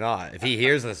alive or not. If he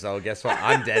hears this, though, guess what?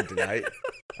 I'm dead tonight.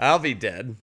 I'll be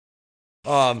dead.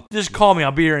 Just call me.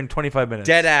 I'll be here in 25 minutes.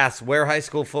 Dead ass. Where high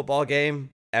school football game?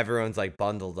 Everyone's like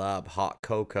bundled up, hot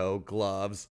cocoa,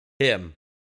 gloves. Him.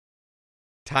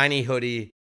 Tiny hoodie,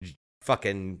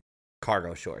 fucking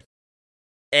cargo shorts.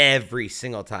 Every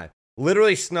single time.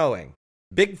 Literally snowing.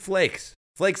 Big flakes.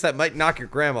 Flakes that might knock your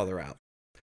grandmother out.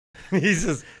 He's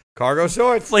just cargo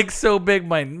shorts. Flakes so big,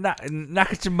 might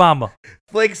knock at your mama.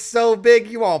 Flakes so big,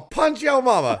 you want to punch your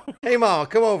mama. Hey, mama,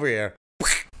 come over here.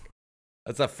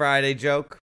 That's a Friday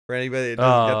joke for anybody that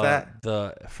doesn't get that.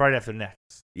 The Friday After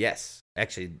Next. Yes.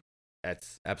 Actually,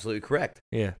 that's absolutely correct.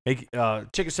 Yeah.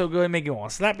 Chicken so good, make you want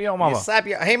to slap your mama.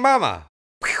 Hey, mama.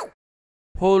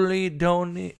 Holy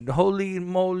moly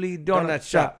donut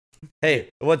shop. Hey,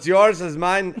 what's yours is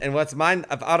mine, and what's mine,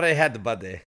 I've already had the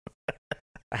buddy.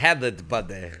 I had the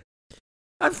buddy.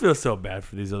 I feel so bad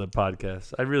for these other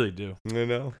podcasts. I really do. I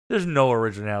know. There's no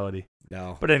originality.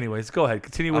 No. But anyways, go ahead.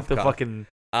 Continue with the fucking...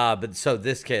 But so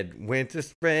this kid, winter,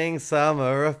 spring,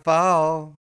 summer, or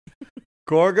fall.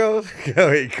 Cargo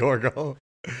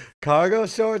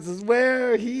shorts is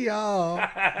where he are.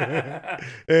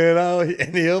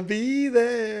 and he'll be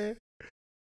there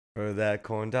for that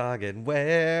corn dog and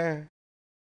where.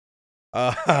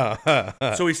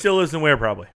 So he still lives in where,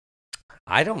 probably?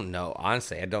 I don't know.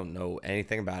 Honestly, I don't know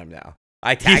anything about him now.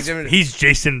 I tagged him. He's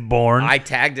Jason Bourne. I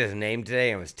tagged his name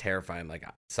today and was terrified. I'm like,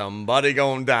 somebody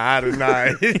gonna die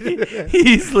tonight.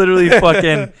 He's literally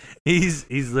fucking. He's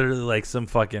literally like some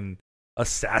fucking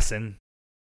assassin.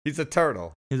 He's a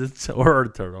turtle. Or a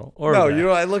turtle. Or no, you know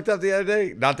what I looked up the other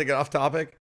day? Not to get off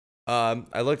topic.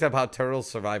 I looked up how turtles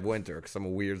survive winter because I'm a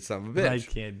weird son of a bitch. I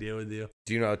can't deal with you.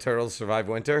 Do you know how turtles survive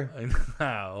winter?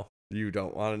 How? You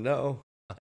don't want to know.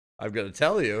 I'm going to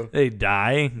tell you. They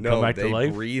die, come back to life?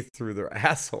 They breathe through their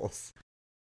assholes.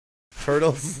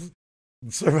 Turtles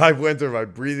survive winter by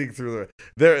breathing through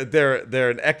their... They're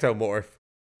an ectomorph.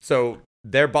 So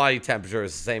their body temperature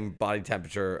is the same body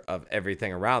temperature of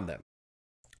everything around them.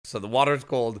 So the water's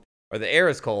cold, or the air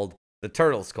is cold, the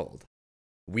turtle's cold.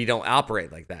 We don't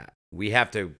operate like that. We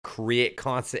have to create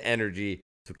constant energy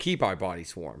to keep our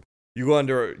bodies warm. You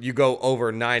go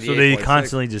over 98. So they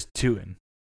constantly just tooting.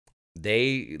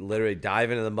 They literally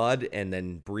dive into the mud and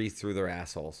then breathe through their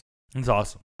assholes. That's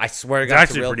awesome. I swear to God,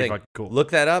 it's actually pretty fucking cool.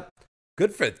 Look that up.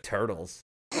 Good for the turtles.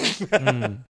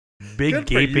 Big Good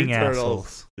gaping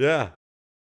assholes. Yeah.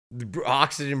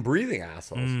 Oxygen breathing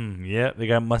assholes. Yeah,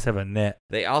 they must have a net.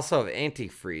 They also have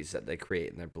antifreeze that they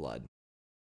create in their blood.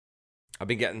 I've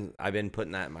been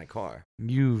putting that in my car.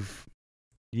 You've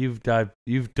divided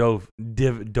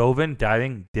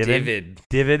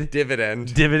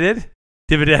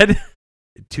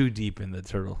too deep in the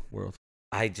turtle world.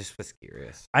 I just was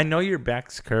curious. I know your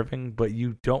back's curving, but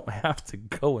you don't have to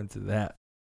go into that.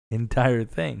 entire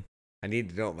thing. I need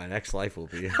to know what my next life will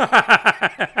be. If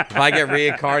I get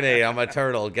reincarnated, I'm a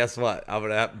turtle. Guess what? I'm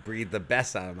going to breathe the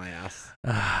best out of my ass.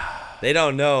 They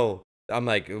don't know. I'm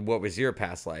like, what was your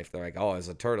past life? They're like, oh, I was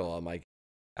a turtle. I'm like,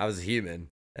 I was a human.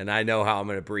 And I know how I'm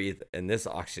going to breathe in this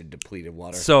oxygen depleted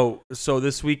water. So this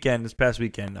past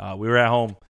weekend, we were at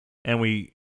home and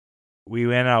we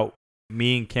went out.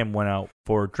 Me and Kim went out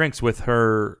for drinks with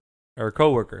her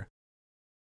coworker.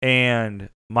 And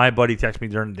my buddy texted me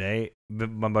during the day,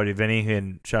 my buddy Vinny,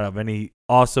 and shout out Vinny,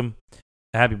 awesome,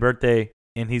 happy birthday.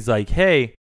 And he's like,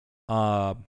 hey,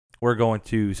 we're going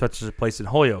to such a place in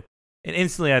Holyoke. And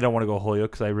instantly I don't want to go to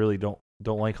Holyoke because I really don't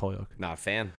like Holyoke. Not a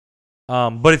fan.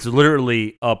 But it's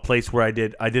literally a place where I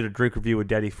did a drink review with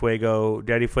Daddy Fuego.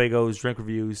 Daddy Fuego's drink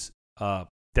reviews.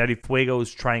 Daddy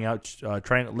Fuego's trying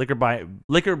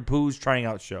Liquor Boo's trying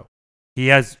out show. He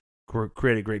has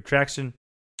created great traction.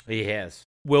 He has.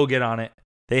 We'll get on it.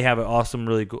 They have an awesome,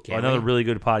 really good, really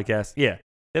good podcast. Yeah,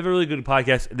 they have a really good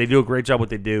podcast. They do a great job what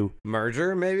they do.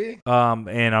 Merger, maybe.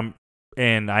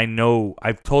 And I know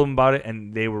I've told them about it,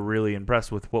 and they were really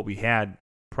impressed with what we had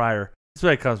prior. That's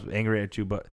why I comes angry at you,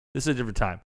 but this is a different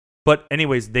time. But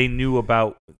anyways, they knew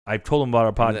about. I told them about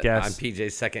our podcast. I'm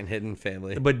PJ's second hidden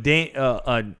family. But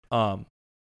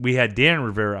we had Dan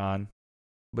Rivera on,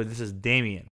 but this is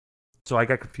Damien, so I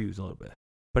got confused a little bit.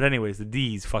 But anyways, the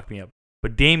D's fucked me up.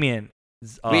 But Damien.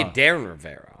 We had Darren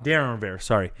Rivera. Darren Rivera,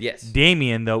 sorry. Yes.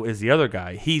 Damien, though, is the other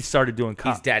guy. He started doing...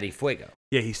 He's Daddy Fuego.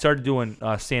 Yeah, he started doing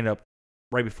stand-up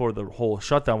right before the whole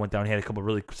shutdown went down. He had a couple of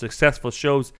really successful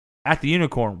shows at the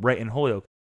Unicorn right in Holyoke.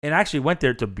 And I actually went there.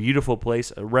 It's a beautiful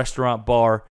place, a restaurant,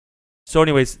 bar. So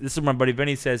anyways, this is my buddy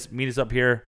Vinny says, meet us up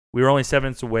here. We were only 7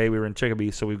 minutes away. We were in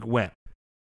Chicopee, so we went.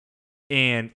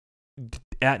 And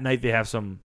at night, they have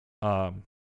some...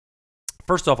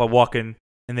 first off, I walk in,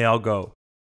 and they all go...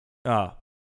 I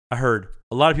heard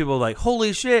a lot of people like,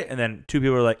 holy shit. And then 2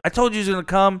 people were like, I told you he was going to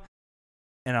come.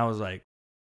 And I was like,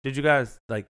 did you guys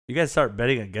start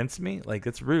betting against me? Like,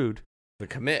 it's rude. The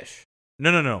commish.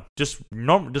 No. Just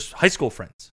high school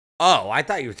friends. Oh, I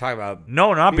thought you were talking about.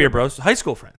 No, not beer bros. High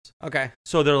school friends. Okay.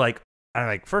 So they're like, I'm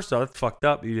like, first off, that's fucked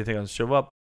up. You didn't think I was going to show up.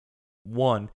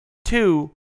 1.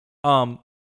 2,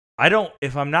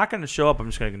 if I'm not going to show up, I'm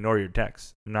just going to ignore your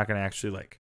text. I'm not going to actually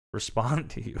respond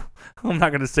to you. I'm not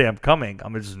going to say I'm coming.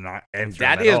 I'm just not answering.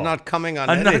 Daddy is not coming on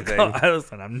anything.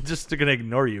 Listen, I'm just going to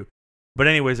ignore you. But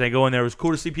anyways, I go in there. It was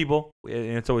cool to see people,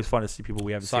 and it's always fun to see people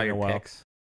we haven't seen in a while. Pics.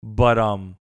 But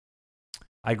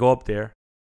I go up there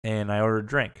and I order a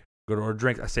drink. Go to order a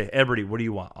drink. I say, everybody, what do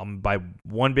you want? I'm buy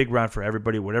 1 big round for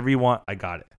everybody. Whatever you want, I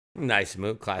got it. Nice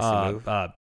move, classy move.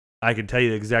 I can tell you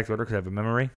the exact order because I have a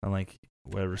memory, unlike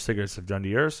whatever cigarettes have done to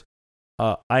yours.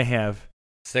 I have.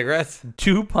 Cigarettes?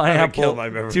 2 pineapple,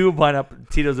 2 pineapple,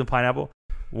 Tito's and pineapple,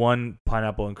 1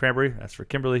 pineapple and cranberry. That's for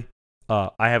Kimberly.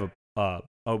 I have a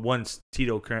 1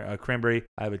 Tito cranberry.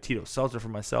 I have a Tito seltzer for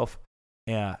myself,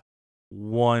 and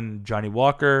 1 Johnny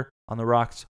Walker on the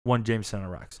rocks, 1 Jameson on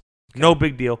the rocks. Okay. No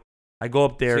big deal. I go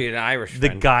up there. So you're an Irish the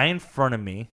friend. Guy in front of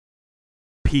me,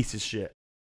 piece of shit,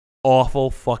 awful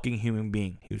fucking human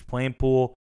being. He was playing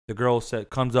pool. The girl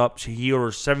comes up. He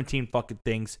orders 17 fucking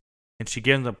things. And she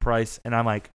gives him a price, and I'm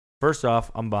like, first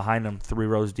off, I'm behind him 3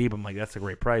 rows deep. I'm like, that's a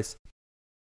great price.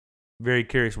 Very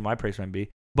curious what my price might be.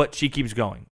 But she keeps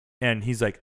going. And he's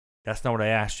like, that's not what I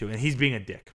asked you. And he's being a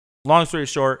dick. Long story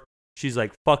short, she's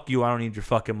like, fuck you. I don't need your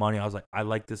fucking money. I was like, I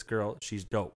like this girl. She's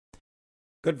dope.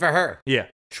 Good for her. Yeah.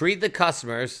 Treat the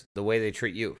customers the way they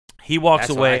treat you. He walks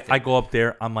away. I go up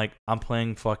there. I'm like, I'm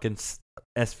playing fucking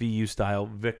SVU style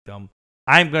victim.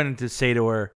 I'm going to say to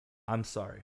her, I'm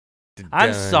sorry.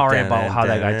 I'm sorry about how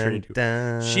that guy treated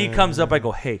you. She comes up. I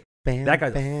go, hey, that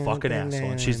guy's a fucking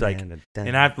asshole. And she's like, and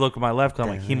I have to look at my left because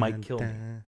I'm like, he might kill me.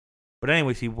 But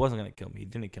anyways, he wasn't going to kill me. He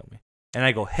didn't kill me. And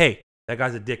I go, hey, that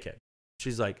guy's a dickhead.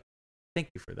 She's like, thank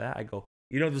you for that. I go,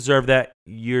 you don't deserve that.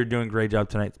 You're doing a great job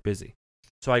tonight. It's busy.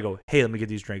 So I go, hey, let me get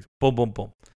these drinks. Boom, boom,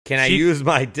 boom. Can I use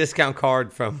my discount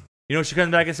card from... You know what she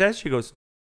comes back and says? She goes,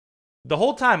 the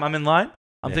whole time I'm in line,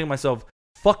 I'm thinking to myself,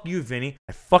 fuck you, Vinny.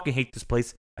 I fucking hate this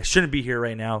place. I shouldn't be here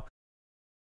right now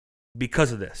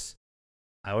because of this.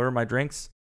 I order my drinks,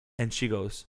 and she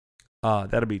goes,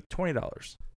 that'll be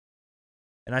 $20.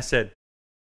 And I said,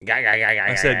 what'd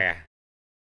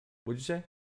you say?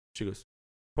 She goes,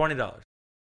 $20. I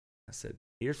said,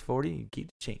 here's 40, you keep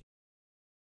the change.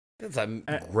 That's a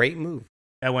great move.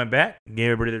 I went back,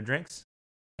 gave everybody their drinks,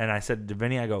 and I said to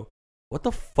Vinny, I go, what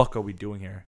the fuck are we doing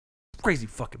here? Crazy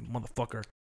fucking motherfucker.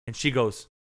 And he goes,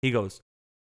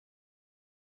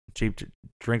 cheap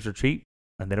drinks are cheap,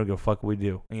 and they don't give a fuck what we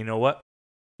do. And you know what?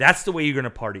 That's the way you're going to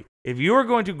party. If you are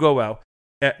going to go out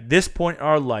at this point in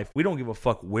our life, we don't give a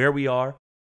fuck where we are.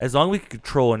 As long as we can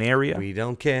control an area. We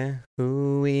don't care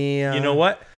who we are. You know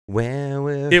what? Where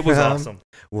we're It was from, awesome.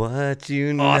 What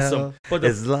you know. Awesome. But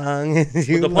as long as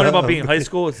you the point about love being in high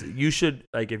school is you should,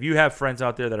 like, if you have friends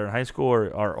out there that are in high school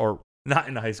or not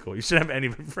in high school, you shouldn't have any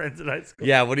friends in high school.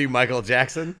 Yeah, what are you, Michael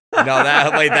Jackson? No,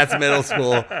 that's middle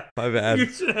school. My bad. You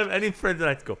shouldn't have any friends in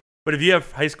high school. But if you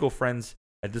have high school friends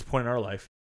at this point in our life,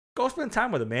 go spend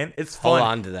time with them, man. It's fun. Hold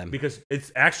on to them. Because it's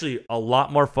actually a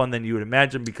lot more fun than you would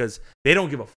imagine because they don't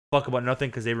give a fuck about nothing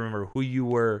because they remember who you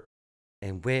were.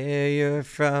 And where you're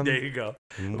from. There you go.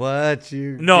 And what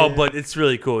you No, did. but it's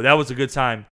really cool. That was a good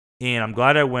time. And I'm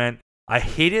glad I went. I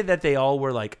hated that they all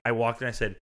were like, I walked in and I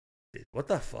said, what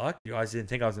the fuck? You guys didn't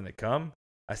think I was going to come?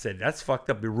 I said, that's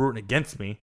fucked up. You're rooting against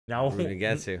me. Now Rooting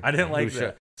against you. I didn't like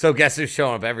that. So guess who's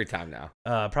showing up every time now?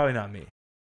 Probably not me.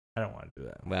 I don't want to do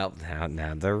that. Well,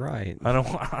 now they're right. I don't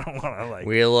want to like.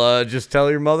 We'll just tell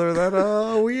your mother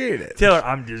that we ate it. Tell her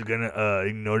I'm just gonna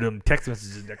ignore them text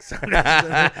messages next time.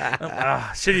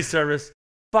 Shitty service.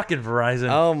 Fucking Verizon.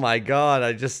 Oh my god!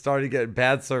 I just started getting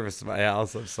bad service at my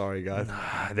house. I'm sorry, guys.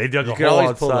 They dug You a could hole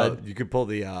always outside. you could pull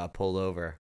the pulled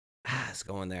over. Let's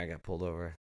go in there. I got pulled over.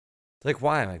 It's like,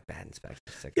 why am I bad inspection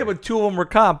sticker? Yeah, but 2 of them were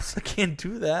cops. I can't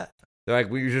do that. They're like,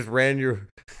 we just ran your.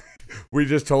 We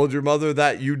just told your mother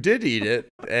that you did eat it,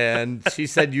 and she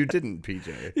said you didn't,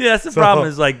 PJ. Yeah, that's the problem.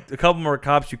 Is like a couple more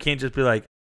cops. You can't just be like,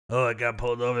 oh, I got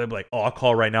pulled over. They'd be like, oh, I'll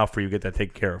call right now for you. Get that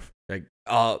taken care of. Like,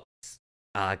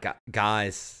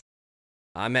 guys,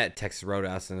 I'm at Texas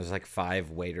Roadhouse, and there's like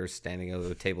 5 waiters standing over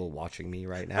the table watching me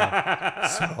right now.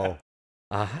 So,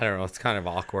 I don't know. It's kind of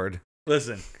awkward.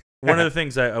 Listen, one of the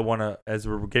things I want to, as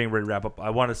we're getting ready to wrap up,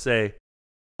 I want to say,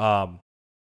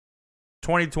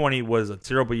 2020 was a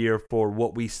terrible year for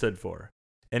what we stood for,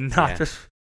 and not just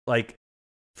like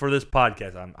for this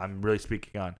podcast. I'm really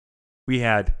speaking on. We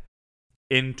had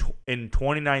in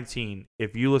 2019.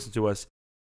 If you listen to us,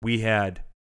 we had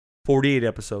 48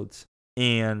 episodes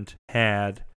and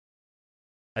had,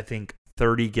 I think,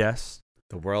 30 guests.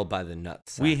 The world by the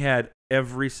nuts. We had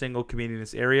every single comedian in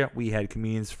this area. We had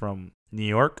comedians from New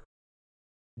York,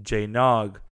 Jay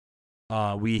Nog.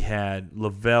 We had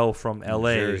Lavelle from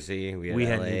LA. New Jersey. We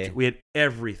had we had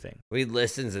everything. We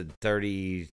listened to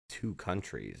 32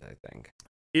 countries, I think.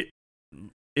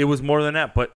 It was more than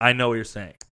that, but I know what you're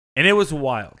saying. And it was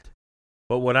wild.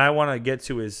 But what I want to get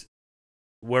to is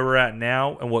where we're at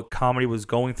now and what comedy was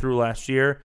going through last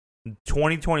year.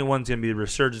 2021 is going to be the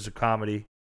resurgence of comedy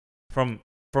from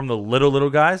the little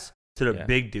guys to the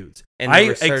big dudes. And the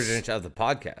resurgence of the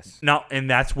podcast. Now, and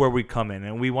that's where we come in.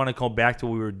 And we want to go back to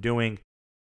what we were doing.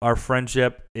 Our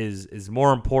friendship is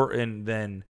more important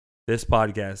than this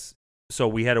podcast. So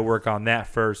we had to work on that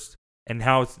first. And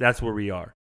that's where we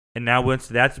are. And now once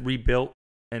that's rebuilt,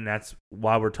 and that's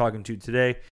why we're talking to you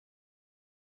today,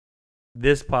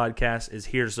 this podcast is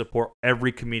here to support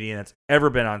every comedian that's ever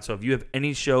been on. So if you have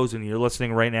any shows and you're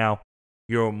listening right now,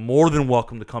 you're more than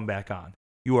welcome to come back on.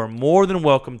 You are more than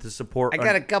welcome to support. I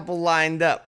got a couple lined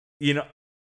up. You know,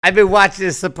 I've been watching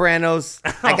The Sopranos.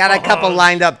 I got a couple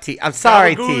lined up, T. I'm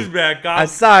sorry, T. I'm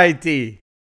sorry, T.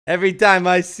 Every time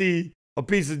I see a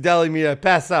piece of deli meat, I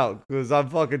pass out because I'm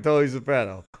fucking Tony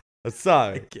Soprano. I'm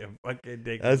sorry.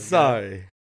 I'm sorry.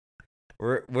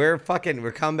 We're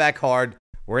coming back hard.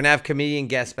 We're going to have comedian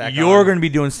guests back on. You're going to be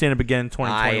doing stand-up again in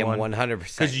 2021. I am 100%.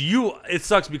 Because it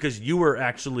sucks because you were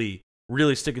actually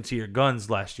really sticking to your guns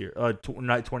last year,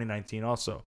 2019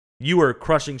 also. You were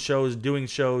crushing shows, doing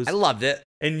shows. I loved it.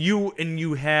 And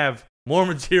you have more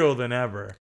material than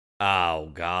ever. Oh,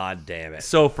 God damn it.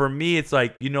 So for me, it's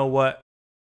like, you know what?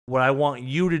 What I want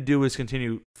you to do is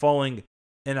continue following.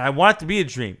 And I want it to be a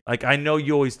dream. Like, I know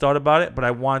you always thought about it, but I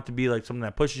want it to be like something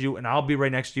that pushes you, and I'll be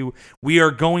right next to you. We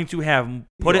are going to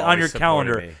put it on your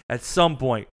calendar at some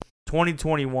point.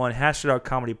 2021, Hash It Out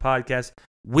Comedy Podcast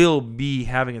will be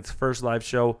having its first live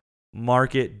show.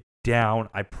 Mark it down.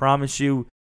 I promise you,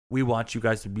 we want you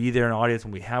guys to be there in the audience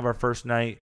when we have our first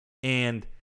night. And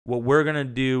what we're going to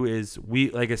do is,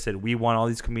 like I said, we want all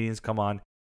these comedians to come on.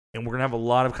 And we're going to have a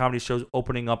lot of comedy shows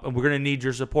opening up. And we're going to need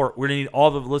your support. We're going to need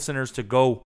all the listeners to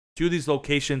go to these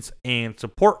locations and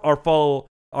support our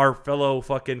fellow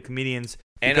fucking comedians.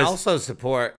 And also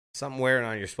support something wearing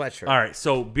on your sweatshirt. All right.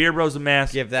 So Beard Bros and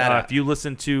Mask. Give that up. If you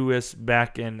listen to us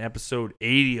back in episode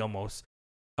 80 almost.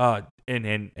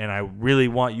 And I really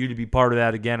want you to be part of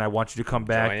that again. I want you to come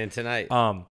back. Join in tonight.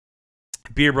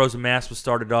 Beard Bros and Mask was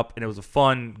started up. And it was a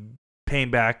fun paying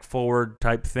back forward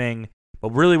type thing.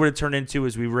 But really what it turned into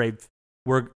is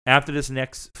we're after this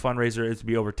next fundraiser, it's to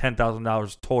be over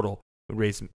 $10,000 total. We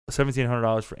raised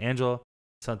 $1,700 for Angela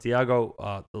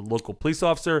Santiago, the local police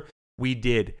officer. We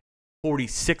did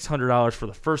 $4,600 for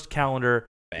the first calendar.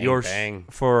 Bang, Yours bang.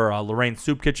 for Lorraine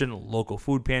Soup Kitchen, local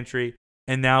food pantry.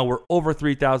 And now we're over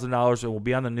 $3,000, and we'll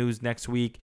be on the news next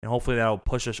week. And hopefully that'll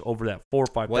push us over that $4,000 or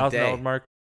 $5,000 mark.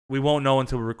 We won't know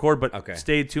until we record, but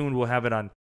stay tuned. We'll have it on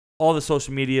all the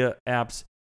social media apps.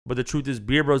 But the truth is,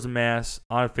 Beer Bros and Mass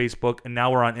on Facebook, and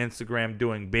now we're on Instagram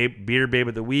doing Beer Babe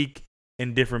of the Week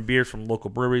and different beers from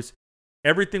local breweries.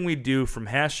 Everything we do, from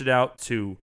Hash It Out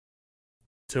to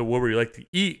what we like to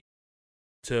eat,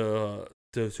 to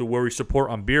where we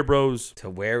support on Beer Bros, to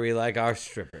where we like our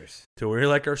strippers,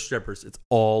 it's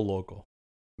all local.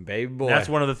 Baby boy. And that's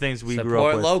one of the things we grew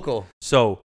up with. Support local.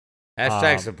 So,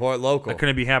 hashtag support local. I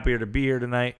couldn't be happier to be here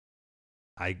tonight.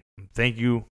 I thank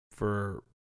you for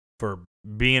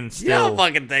being still. You don't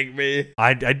fucking thank me.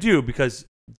 I do, because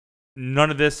none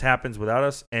of this happens without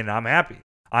us, and I'm happy.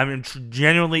 I'm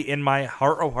genuinely, in my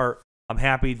heart of heart, I'm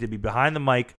happy to be behind the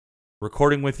mic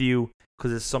recording with you,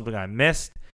 because it's something I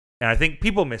missed, and I think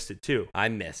people missed it too. I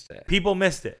missed it. People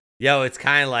missed it. Yo, it's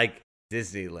kind of like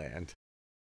Disneyland.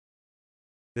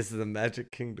 This is the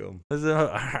Magic Kingdom.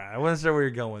 I wasn't sure where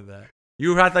you're going with that.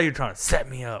 I thought you were trying to set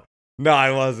me up. No,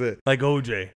 I wasn't. Like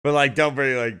OJ. But like, don't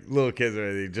bring like little kids or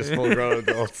anything. Just full grown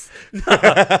adults.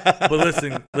 But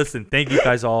listen. Thank you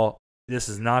guys all. This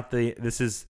is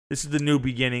the new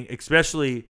beginning,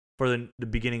 especially for the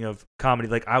beginning of comedy.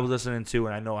 Like I was listening to,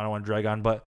 and I know I don't want to drag on,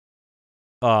 but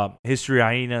History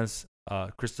Hyenas,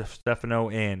 Chris Stefano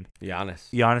and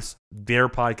Giannis, their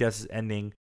podcast is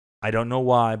ending. I don't know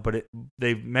why, but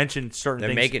they've mentioned certain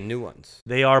things. They're making new ones.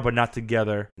 They are, but not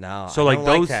together. No, so I like don't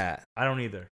those, like that. I don't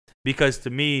either. Because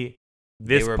to me,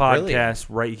 this podcast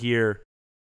right here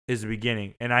is the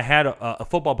beginning. And I had a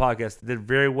football podcast that did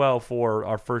very well for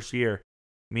our first year,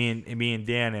 me and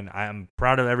Dan, and I'm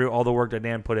proud of all the work that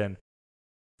Dan put in.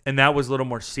 And that was a little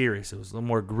more serious. It was a little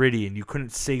more gritty, and you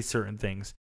couldn't say certain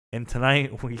things. And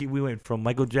tonight we went from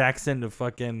Michael Jackson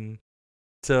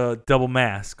to Double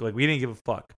Mask. Like we didn't give a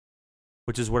fuck.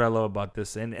 Which is what I love about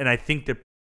this. And I think that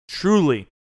truly,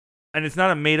 and it's not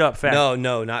a made-up fact.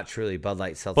 No, not truly. Bud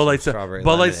Light Seltzer.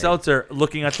 Bud Light Seltzer,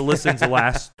 looking at the listens the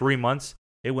last 3 months,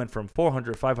 it went from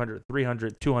 400, 500,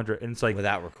 300, 200. And it's like,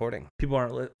 without recording. People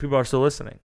are still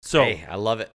listening. So hey, I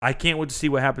love it. I can't wait to see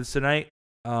what happens tonight.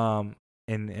 And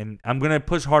I'm going to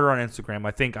push harder on Instagram.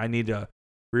 I think I need to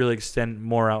really extend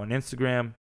more out on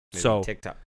Instagram. Maybe so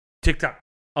TikTok.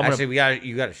 Actually,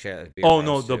 you gotta share that. Oh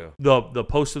no, the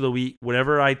post of the week,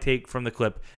 whatever I take from the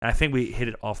clip, and I think we hit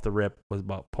it off the rip, was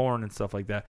about porn and stuff like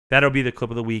that. That'll be the clip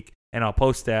of the week, and I'll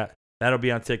post that. That'll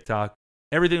be on TikTok.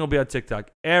 Everything will be on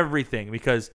TikTok. Everything,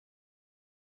 because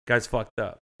guys fucked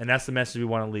up, and that's the message we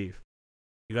want to leave.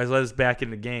 You guys let us back in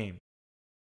the game.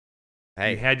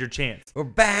 Hey, you had your chance. We're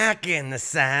back in the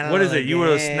saddle. What is it? Again. You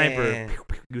were a sniper.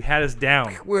 You had us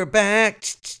down. We're back.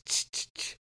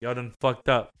 Y'all done fucked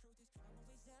up.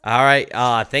 All right.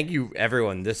 Thank you,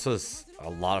 everyone. This was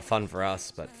a lot of fun for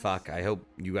us, but fuck, I hope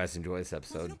you guys enjoy this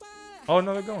episode. Oh,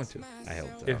 no, they're going to. I hope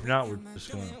so. If not, we're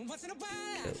just going to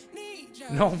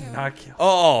kill. No, not kill.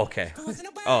 Oh, okay.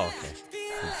 Oh, okay.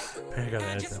 I gotta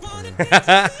edit that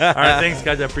part. All right, thanks,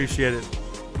 guys. I appreciate it.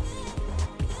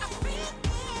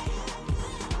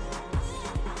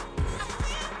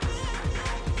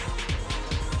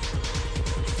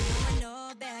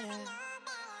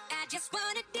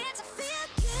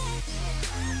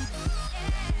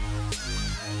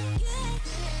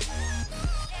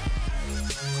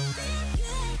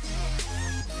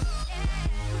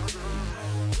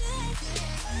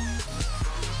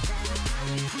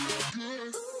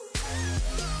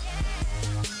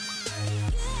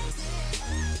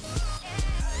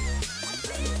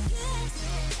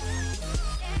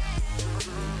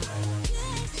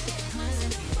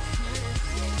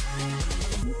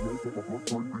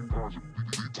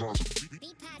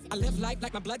 I live life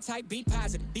like my blood type, be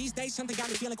positive. These days, something got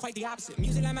me feeling quite the opposite.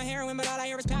 Music like my heroin, but all I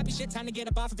hear is poppy shit. Time to get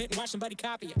up off of it and watch somebody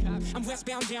copy it. I'm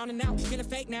westbound, down and out. Feeling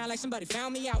fake now, like somebody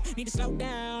found me out. Need to slow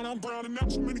down. I'm browning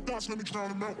out. So many thoughts, let me drown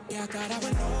them out. Yeah, I thought I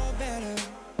would know better.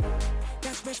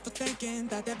 That's wishful thinking,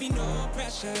 thought there'd be no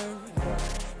pressure.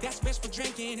 That's wishful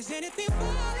drinking. Is anything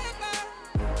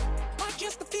forever? Or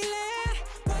just a feeling?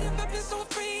 What have I been so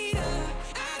afraid of?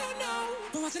 I don't know.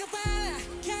 But once in a while, I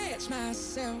catch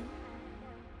myself.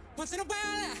 Once in a while,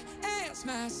 I ask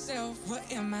myself, what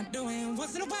am I doing?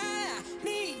 Once in a while, I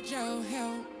need your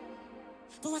help.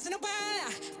 But once in a while,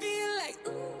 I feel like,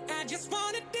 ooh, I just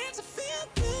wanna dance, I feel